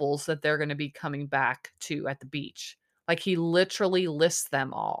couples that they're going to be coming back to at the beach. Like he literally lists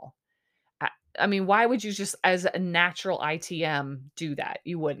them all. I, I mean, why would you just, as a natural ITM, do that?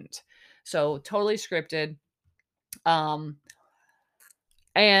 You wouldn't. So totally scripted. Um,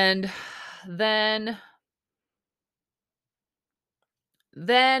 and then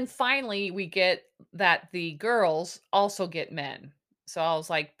Then finally, we get that the girls also get men. So I was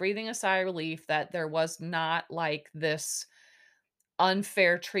like breathing a sigh of relief that there was not like this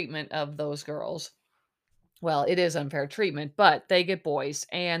unfair treatment of those girls. Well, it is unfair treatment, but they get boys.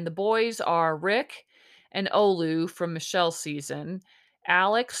 And the boys are Rick and Olu from Michelle's season,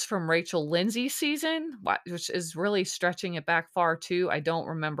 Alex from Rachel Lindsay's season, which is really stretching it back far too. I don't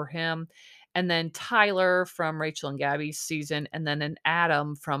remember him. And then Tyler from Rachel and Gabby's season, and then an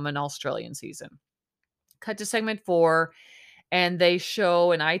Adam from an Australian season. Cut to segment 4, and they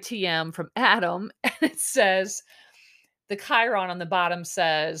show an ITM from Adam, and it says, the Chiron on the bottom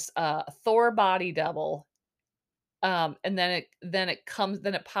says, Thor body double, and then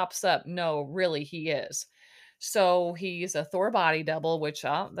it pops up, no, really, he is. So he's a Thor body double, which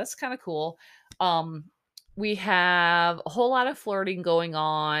that's kind of cool. Um, we have a whole lot of flirting going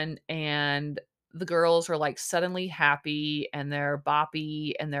on, and the girls are like suddenly happy and they're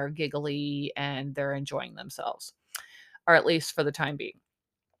boppy and they're giggly and they're enjoying themselves, or at least for the time being.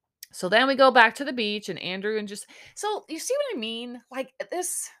 So then we go back to the beach and Andrew and just so you see what I mean? Like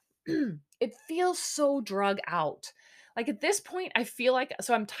this it feels so drug out. Like at this point I feel like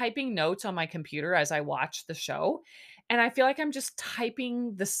so I'm typing notes on my computer as I watch the show, and I feel like I'm just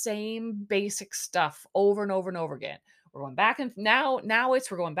typing the same basic stuff over and over and over again. We're going back and now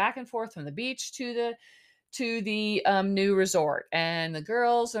we're going back and forth from the beach to the new resort, and the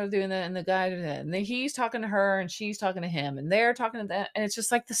girls are doing that, and the guy and he's talking to her and she's talking to him and they're talking to that, and it's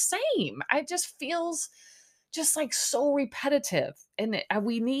just like the same. It just feels just like so repetitive, and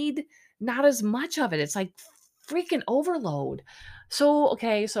we need not as much of it. It's like freaking overload. So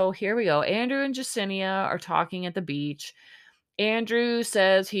okay, so here we go. Andrew and Jacinia are talking at the beach. Andrew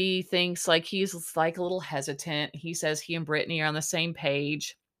says he thinks like he's like a little hesitant. He says he and Brittany are on the same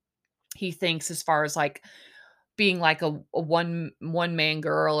page. He thinks as far as like being like a one man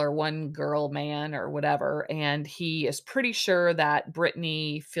girl or one girl man or whatever, and he is pretty sure that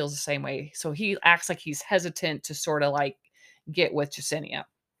Brittany feels the same way. So he acts like he's hesitant to sort of like get with Jacinia.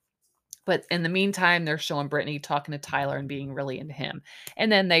 But in the meantime, they're showing Brittany talking to Tyler and being really into him.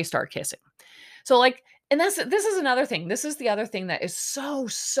 And then they start kissing. So like, and this is another thing. This is the other thing that is so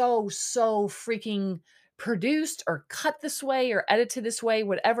freaking produced or cut this way or edited this way,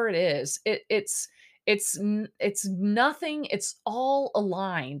 whatever it is. It's nothing. It's all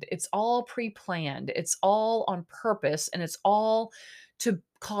aligned. It's all pre-planned. It's all on purpose, and it's all to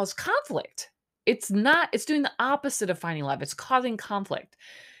cause conflict. It's not. It's doing the opposite of finding love. It's causing conflict.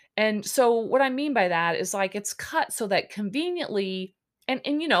 And so what I mean by that is like it's cut so that conveniently and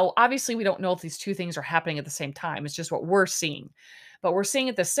obviously we don't know if these two things are happening at the same time. It's just what we're seeing. But we're seeing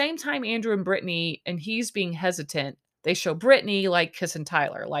at the same time Andrew and Brittany, and he's being hesitant. They show Brittany like kissing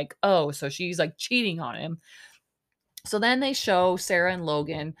Tyler, like, oh, so she's like cheating on him. So then they show Sarah and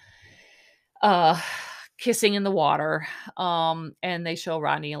Logan uh kissing in the water. And they show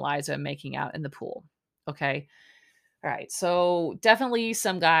Rodney and Liza making out in the pool. Okay. All right. So definitely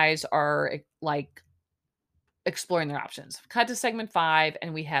some guys are like exploring their options. Cut to segment 5,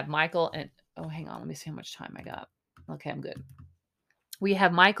 and we have Michael and oh, hang on, let me see how much time I got. Okay, I'm good. we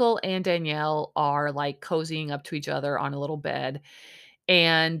have Michael and Danielle are like cozying up to each other on a little bed.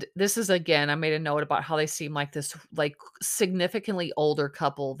 And this is again, I made a note about how they seem like this like significantly older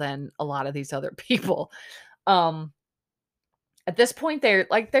couple than a lot of these other people. Um at this point they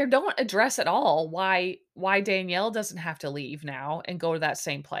don't address at all why Danielle doesn't have to leave now and go to that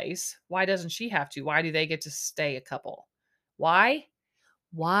same place. Why doesn't she have to? Why do they get to stay a couple? Why?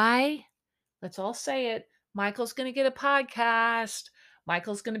 Why? Let's all say it. Michael's going to get a podcast.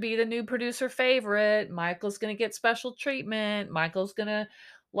 Michael's going to be the new producer favorite. Michael's going to get special treatment. Michael's going to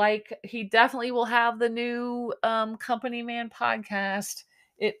he definitely will have the new company man podcast.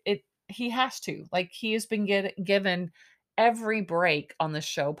 It he has to. Like he has been given every break on the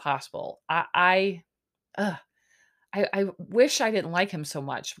show possible. Ugh, I wish I didn't like him so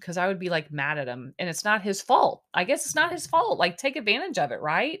much because I would be, like, mad at him, and it's not his fault. I guess it's not his fault, like, take advantage of it,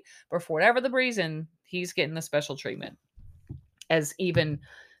 right? But for whatever the reason, he's getting the special treatment, as even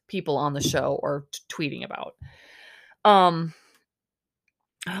people on the show are tweeting about. Um,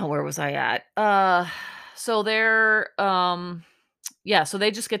 oh, where was I at? So they're, yeah, so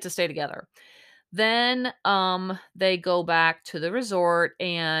they just get to stay together. Then, they go back to the resort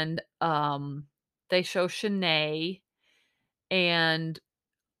and, they show Shanae and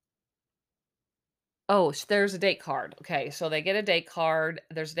oh, there's a date card. Okay, so they get a date card.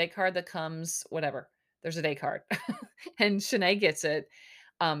 There's a date card that comes whatever. There's a date card. And Shanae gets it.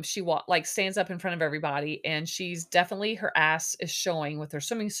 She like stands up in front of everybody and she's definitely her ass is showing with her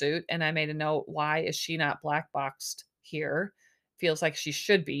swimming suit. And I made a note, why is she not black boxed here? Feels like she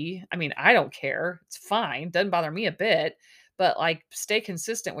should be. I mean, I don't care. It's fine. Doesn't bother me a bit, but like stay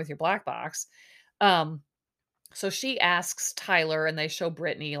consistent with your black box. Um, so she asks Tyler, and they show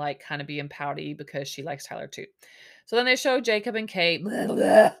Brittany, like, kinda being pouty because she likes Tyler too. So then they show Jacob and Kate.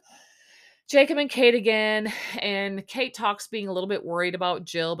 Jacob and Kate again, and Kate talks being a little bit worried about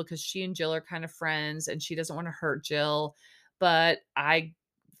Jill because she and Jill are kind of friends, and she doesn't wanna hurt Jill. But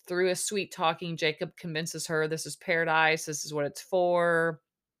through a sweet talking, Jacob convinces her this is paradise, this is what it's for,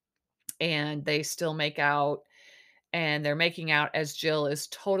 and they still make out and they're making out as Jill is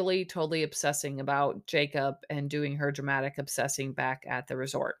totally, totally obsessing about Jacob and doing her dramatic obsessing back at the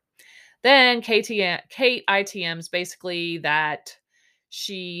resort. Then Kate ITMs basically that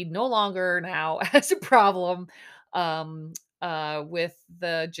she no longer now has a problem with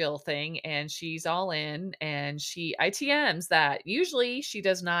the Jill thing and she's all in and she ITMs that usually she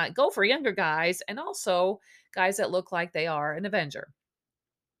does not go for younger guys and also guys that look like they are an Avenger.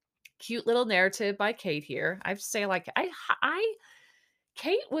 Cute little narrative by Kate here. I have to say, like, I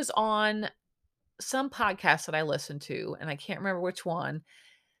Kate was on some podcast that I listened to, and I can't remember which one.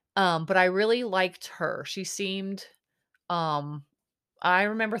 But I really liked her. She seemed, um, I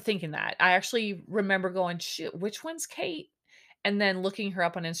remember thinking that. I actually remember going, shoot, which one's Kate? And then looking her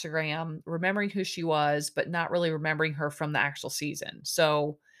up on Instagram, remembering who she was, but not really remembering her from the actual season.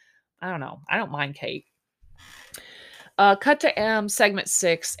 So I don't know. I don't mind Kate. Cut to segment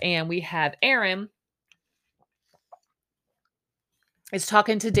 6, and we have Aaron is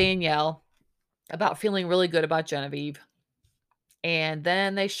talking to Danielle about feeling really good about Genevieve. And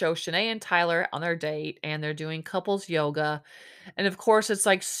then they show Shanae and Tyler on their date and they're doing couples yoga. And of course, it's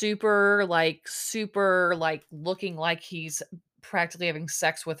like super, like looking like he's practically having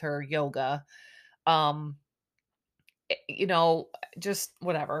sex with her yoga. Um, you know, just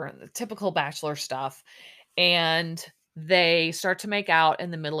whatever, the typical bachelor stuff. And they start to make out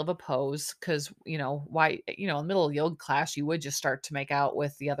in the middle of a pose because, why, in the middle of yoga class, you would just start to make out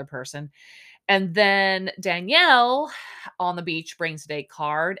with the other person. And then Danielle on the beach brings a date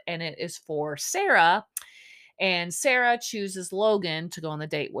card, and it is for Sarah. And Sarah chooses Logan to go on the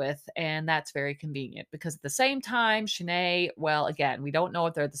date with, and that's very convenient because at the same time, Shanae, well, again, we don't know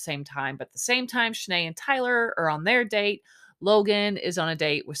if they're at the same time, but at the same time, Shanae and Tyler are on their date. Logan is on a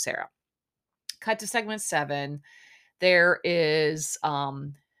date with Sarah. Cut to segment 7. There is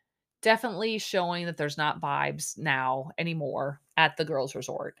definitely showing that there's not vibes now anymore at the girls'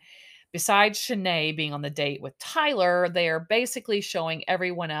 resort. Besides Shanae being on the date with Tyler, they are basically showing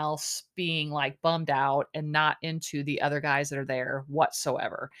everyone else being like bummed out and not into the other guys that are there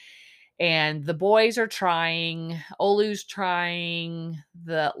whatsoever. And the boys are trying, Olu's trying,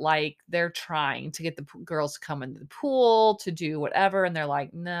 they're trying to get the girls to come into the pool to do whatever. And they're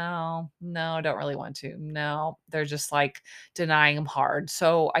like, no, no, don't really want to. No, they're just like denying them hard.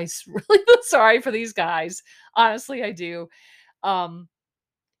 So really feel sorry for these guys. Honestly, I do. Um,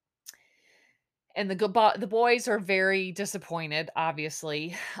 and the boys are very disappointed,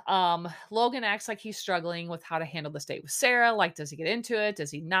 obviously. Logan acts like he's struggling with how to handle this date with Sarah. Like, does he get into it?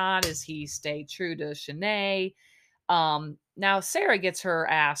 Does he not? Does he stay true to Shanae? Now Sarah gets her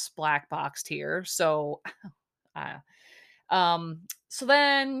ass black boxed here, so uh, so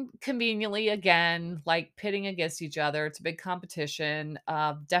then conveniently again, like pitting against each other, it's a big competition,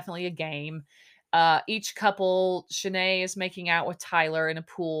 definitely a game. Each couple, Shanae is making out with Tyler in a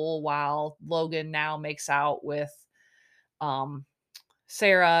pool while Logan now makes out with um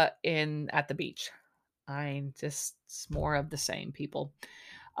Sarah in at the beach. I'm just it's more of the same, people.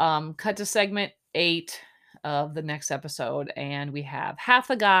 Cut to segment 8 of the next episode, and we have half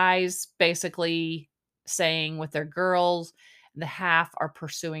the guys basically staying with their girls, and the half are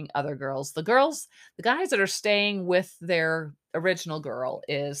pursuing other girls. The guys that are staying with their original girl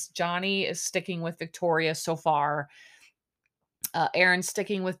is Johnny is sticking with Victoria so far. Aaron's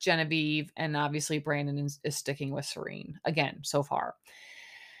sticking with Genevieve, and obviously Brandon is sticking with Serene again so far.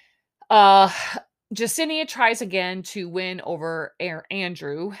 Uh, Jacinia tries again to win over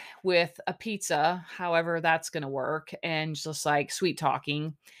Andrew with a pizza. However, that's going to work. And just like sweet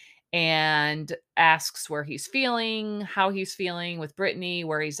talking and asks where he's feeling, how he's feeling with Brittany,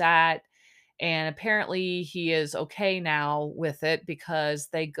 where he's at. And apparently he is okay now with it because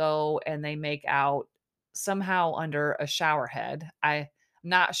they go and they make out somehow under a shower head. I'm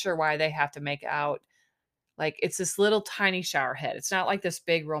not sure why they have to make out like, it's this little tiny shower head. It's not like this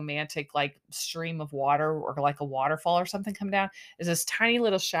big romantic, like, stream of water or like a waterfall or something come down. It's this tiny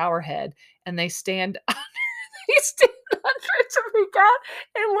little shower head, and they stand they stand under it to make out.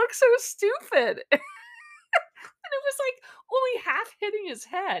 It looks so stupid. And it was like only half hitting his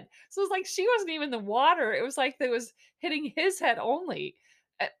head. So it's like she wasn't even in the water. It was like it was hitting his head only.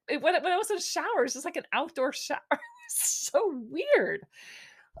 When it was in a shower, it's just like an outdoor shower. It's so weird.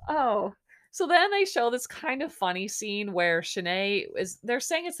 Oh, so then they show this kind of funny scene where Shanae is they're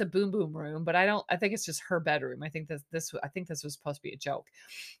saying it's a boom boom room, but I think it's just her bedroom. I think this was supposed to be a joke.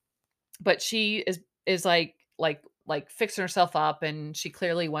 But she is like fixing herself up, and she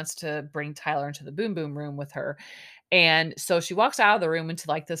clearly wants to bring Tyler into the boom boom room with her. And so she walks out of the room into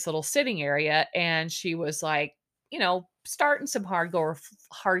like this little sitting area, and she was like, starting some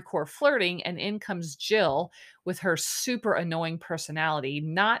hardcore flirting, and in comes Jill with her super annoying personality,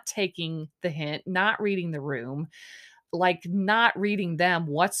 not taking the hint, not reading the room, like not reading them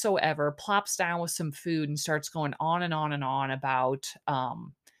whatsoever, plops down with some food and starts going on and on and on about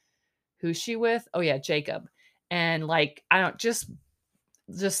who's she with? Oh yeah, Jacob. And like I don't just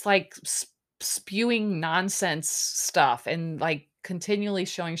like spewing nonsense stuff and like continually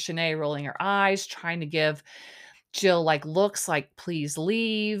showing Shanae rolling her eyes, trying to give Jill like looks like please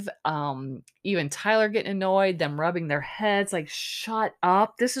leave. Even Tyler getting annoyed, them rubbing their heads like shut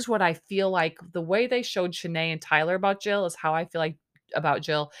up. This is what I feel like the way they showed Shanae and Tyler about Jill is how I feel like about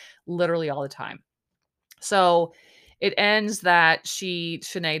Jill literally all the time. So it ends that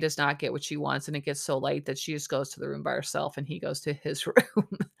Shanae does not get what she wants, and it gets so late that she just goes to the room by herself and he goes to his room.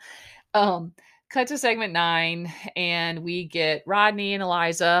 Um, Cut to segment 9, and we get Rodney and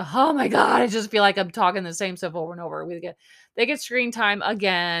Eliza. Oh my god, I just feel like I'm talking the same stuff over and over. They get screen time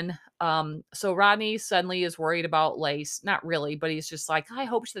again. So Rodney suddenly is worried about Lace. Not really, but he's just like, I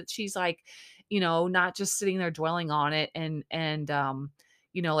hope that she's like, not just sitting there dwelling on it and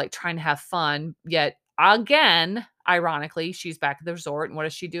like trying to have fun. Yet again, ironically, she's back at the resort, and what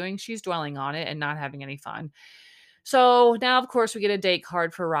is she doing? She's dwelling on it and not having any fun. So now, of course, we get a date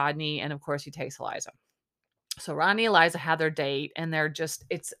card for Rodney, and of course, he takes Eliza. So Rodney and Eliza have their date, and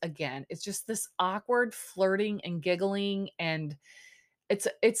it's just this awkward flirting and giggling, and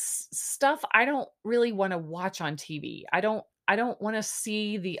it's stuff I don't really want to watch on TV. I don't want to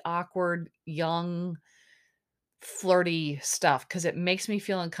see the awkward young flirty stuff because it makes me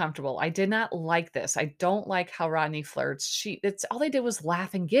feel uncomfortable. I did not like this. I don't like how Rodney flirts. It's all they did was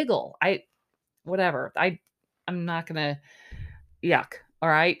laugh and giggle. Whatever. I'm not gonna yuck. All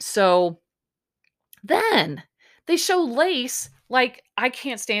right. So then they show Lace like, I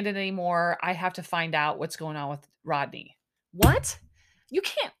can't stand it anymore. I have to find out what's going on with Rodney. What? You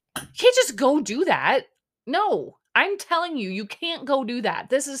can't just go do that. No, I'm telling you, you can't go do that.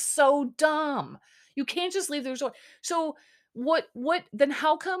 This is so dumb. You can't just leave the resort. So what then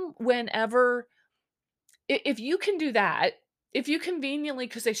how come whenever if you can do that, if you conveniently,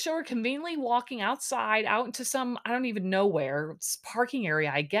 because they show her conveniently walking outside out into some, I don't even know where, it's parking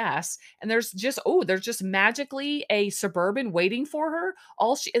area, I guess. And there's just magically a Suburban waiting for her.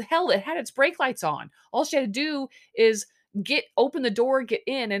 Hell, it had its brake lights on. All she had to do is open the door, get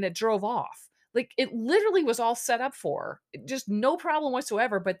in, and it drove off. Like it literally was all set up for her. Just no problem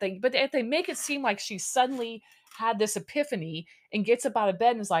whatsoever. But they make it seem like she suddenly had this epiphany and gets up out of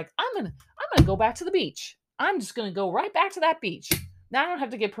bed and is like, I'm gonna go back to the beach. I'm just going to go right back to that beach. Now I don't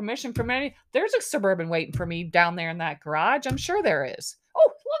have to get permission from any. There's a Suburban waiting for me down there in that garage. I'm sure there is. Oh,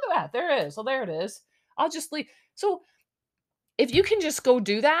 look at that. There it is. Oh, there it is. I'll just leave. So if you can just go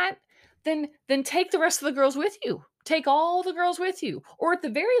do that, then take the rest of the girls with you. Take all the girls with you. Or at the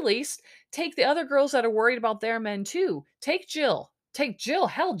very least, take the other girls that are worried about their men too. Take Jill. Take Jill.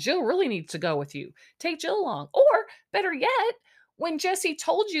 Hell, Jill really needs to go with you. Take Jill along. Or better yet, when Jesse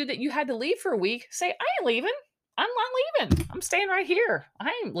told you that you had to leave for a week, say, I ain't leaving. I'm not leaving. I'm staying right here.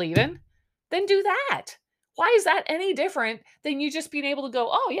 I ain't leaving. Then do that. Why is that any different than you just being able to go,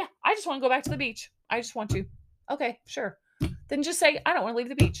 oh, yeah, I just want to go back to the beach. I just want to. Okay, sure. Then just say, I don't want to leave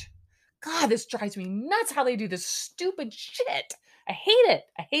the beach. God, this drives me nuts how they do this stupid shit. I hate it.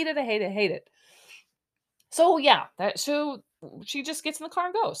 I hate it. I hate it. I hate it. So yeah, so she just gets in the car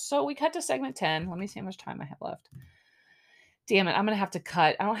and goes. So we cut to segment 10. Let me see how much time I have left. Damn it, I'm gonna have to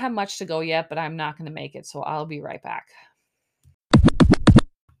cut. I don't have much to go yet, but I'm not gonna make it, so I'll be right back.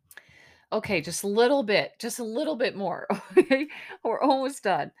 Okay, just a little bit more. Okay, we're almost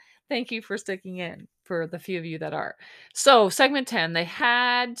done. Thank you for sticking in for the few of you that are. So, segment 10, they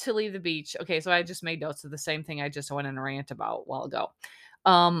had to leave the beach. Okay, so I just made notes of the same thing I just went in a rant about a while ago.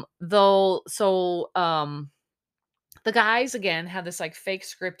 Though, so, the guys again have this like fake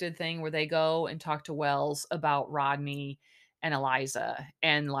scripted thing where they go and talk to Wells about Rodney and Eliza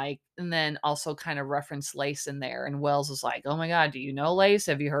and then also kind of reference Lace in there. And Wells is like, oh my God, do you know Lace?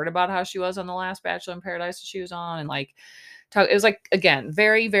 Have you heard about how she was on the last Bachelor in Paradise that she was on? And like it was like again,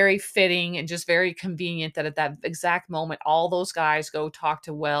 very, very fitting and just very convenient that at that exact moment, all those guys go talk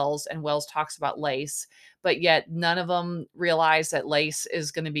to Wells and Wells talks about Lace, but yet none of them realize that Lace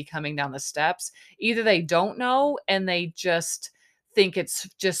is going to be coming down the steps. Either they don't know and they just think it's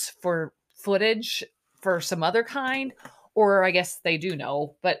just for footage for some other kind, or I guess they do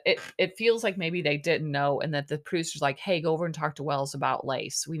know, but it feels like maybe they didn't know, and that the producer's like, hey, go over and talk to Wells about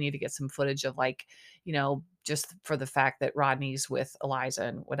Lace. We need to get some footage of like, just for the fact that Rodney's with Eliza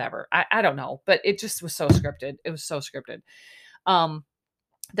and whatever. I don't know, but it just was so scripted. It was so scripted. Um,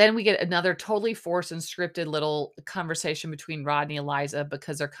 then we get another totally forced and scripted little conversation between Rodney and Eliza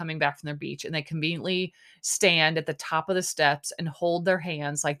because they're coming back from their beach and they conveniently stand at the top of the steps and hold their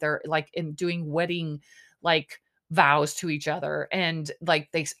hands like they're like in doing wedding like vows to each other. And like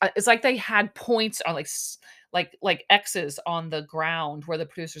it's like they had points on like X's on the ground where the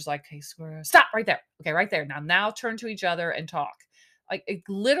producer's like, hey, stop right there. Okay, right there. Now turn to each other and talk. Like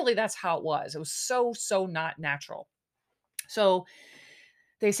literally that's how it was. It was so not natural. So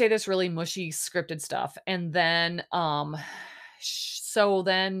they say this really mushy scripted stuff, and then, so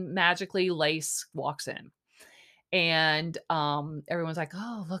then magically Lace walks in, and, everyone's like,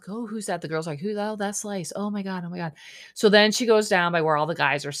 "Oh, look, oh, who's that?" The girl's like, "Who? Oh, that's Lace. Oh my god, oh my god." So then she goes down by where all the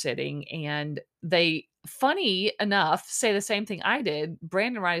guys are sitting, and they, funny enough, say the same thing I did.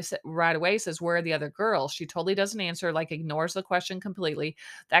 Brandon right away says, "Where are the other girls?" She totally doesn't answer, like, ignores the question completely.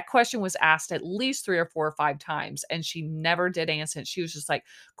 That question was asked at least 3 or 4 or 5 times, and she never did answer it. She was just like,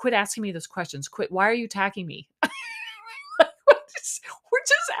 "Quit asking me those questions. Quit. Why are you attacking me?" We're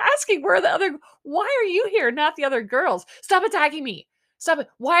just asking where the other why are you here, not the other girls? Stop attacking me. Stop it.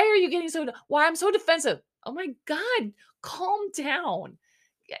 Why are you getting so why I'm so defensive? Oh my God, calm down.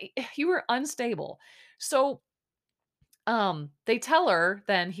 You were unstable. So they tell her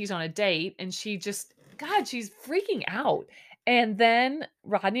then he's on a date and she just God, she's freaking out. And then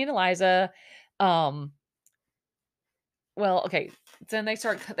Rodney and Eliza, um, well, okay, then they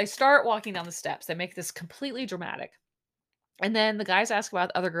start walking down the steps. They make this completely dramatic. And then the guys ask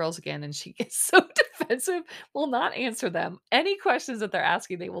about other girls again, and she gets so defensive, will not answer them. Any questions that they're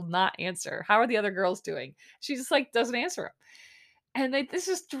asking, they will not answer. How are the other girls doing? She just like doesn't answer them. And this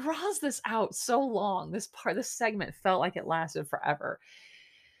just draws this out so long. This segment felt like it lasted forever.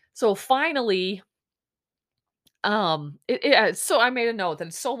 So finally, so I made a note that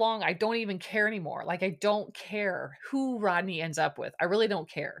it's so long, I don't even care anymore. Like I don't care who Rodney ends up with. I really don't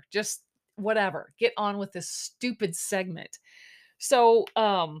care. Just whatever. Get on with this stupid segment. So,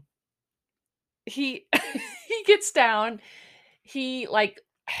 he he gets down, he, like,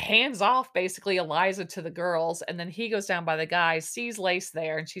 hands off basically Eliza to the girls, and then he goes down by the guys, sees Lace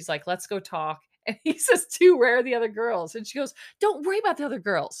there, and she's like, "Let's go talk." And he says to, "Where are the other girls?" And she goes, "Don't worry about the other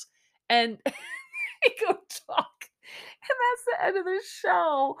girls." And they go talk, and that's the end of the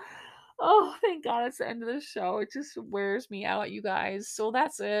show. Oh, thank God it's the end of the show. It just wears me out, you guys. So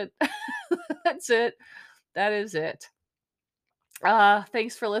that's it. That's it. That is it.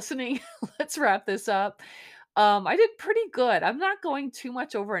 Thanks for listening. Let's wrap this up. I did pretty good. I'm not going too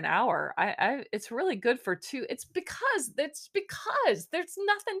much over an hour. It's really good for 2. It's because there's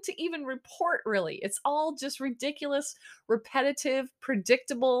nothing to even report really. It's all just ridiculous, repetitive,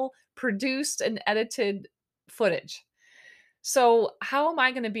 predictable, produced and edited footage. So, how am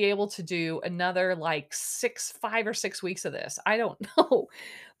I gonna be able to do another, like, 5 or 6 weeks of this? I don't know.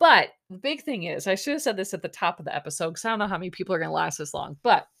 But the big thing is, I should have said this at the top of the episode because I don't know how many people are gonna last this long,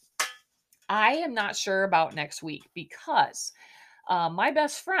 but I am not sure about next week because, my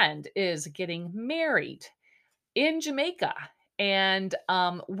best friend is getting married in Jamaica, and,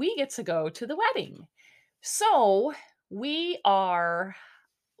 we get to go to the wedding. So, we are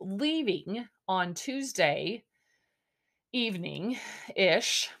leaving on Tuesday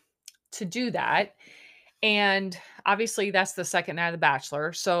evening-ish to do that. And obviously that's the second night of The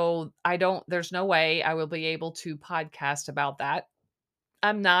Bachelor. So there's no way I will be able to podcast about that.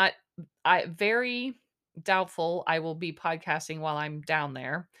 I'm not, I very doubtful I will be podcasting while I'm down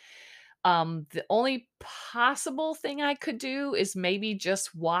there. The only possible thing I could do is maybe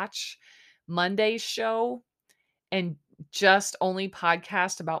just watch Monday's show and just only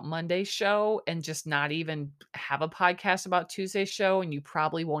podcast about Monday's show and just not even have a podcast about Tuesday's show, and you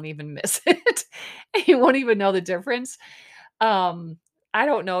probably won't even miss it. And you won't even know the difference. Um, I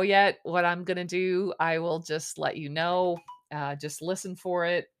don't know yet what I'm gonna do. I will just let you know. Just listen for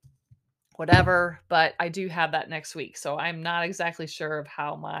it, whatever. But I do have that next week, so I'm not exactly sure of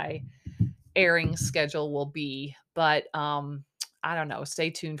how my airing schedule will be. But I don't know. Stay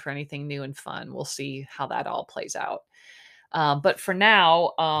tuned for anything new and fun. We'll see how that all plays out. But for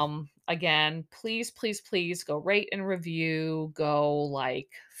now, again, please, please, please go rate and review. Go like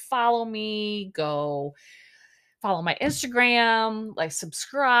follow me. Go follow my Instagram. Like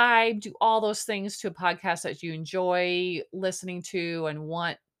subscribe. Do all those things to a podcast that you enjoy listening to and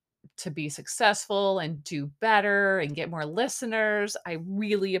want to be successful and do better and get more listeners. I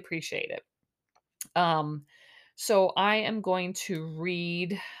really appreciate it. Um, so I am going to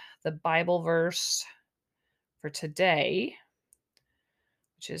read the Bible verse for today,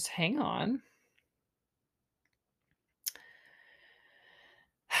 which is hang on.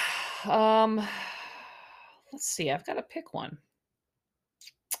 Um, let's see. I've got to pick one.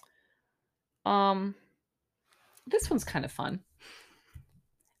 Um, this one's kind of fun.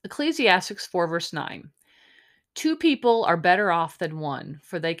 Ecclesiastes 4 verse 9. Two people are better off than one,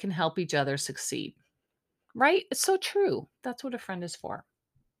 for they can help each other succeed. Right? It's so true. That's what a friend is for.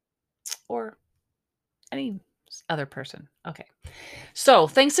 Or any other person. Okay. So,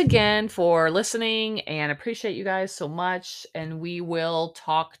 thanks again for listening and appreciate you guys so much. And we will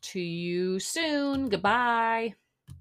talk to you soon. Goodbye.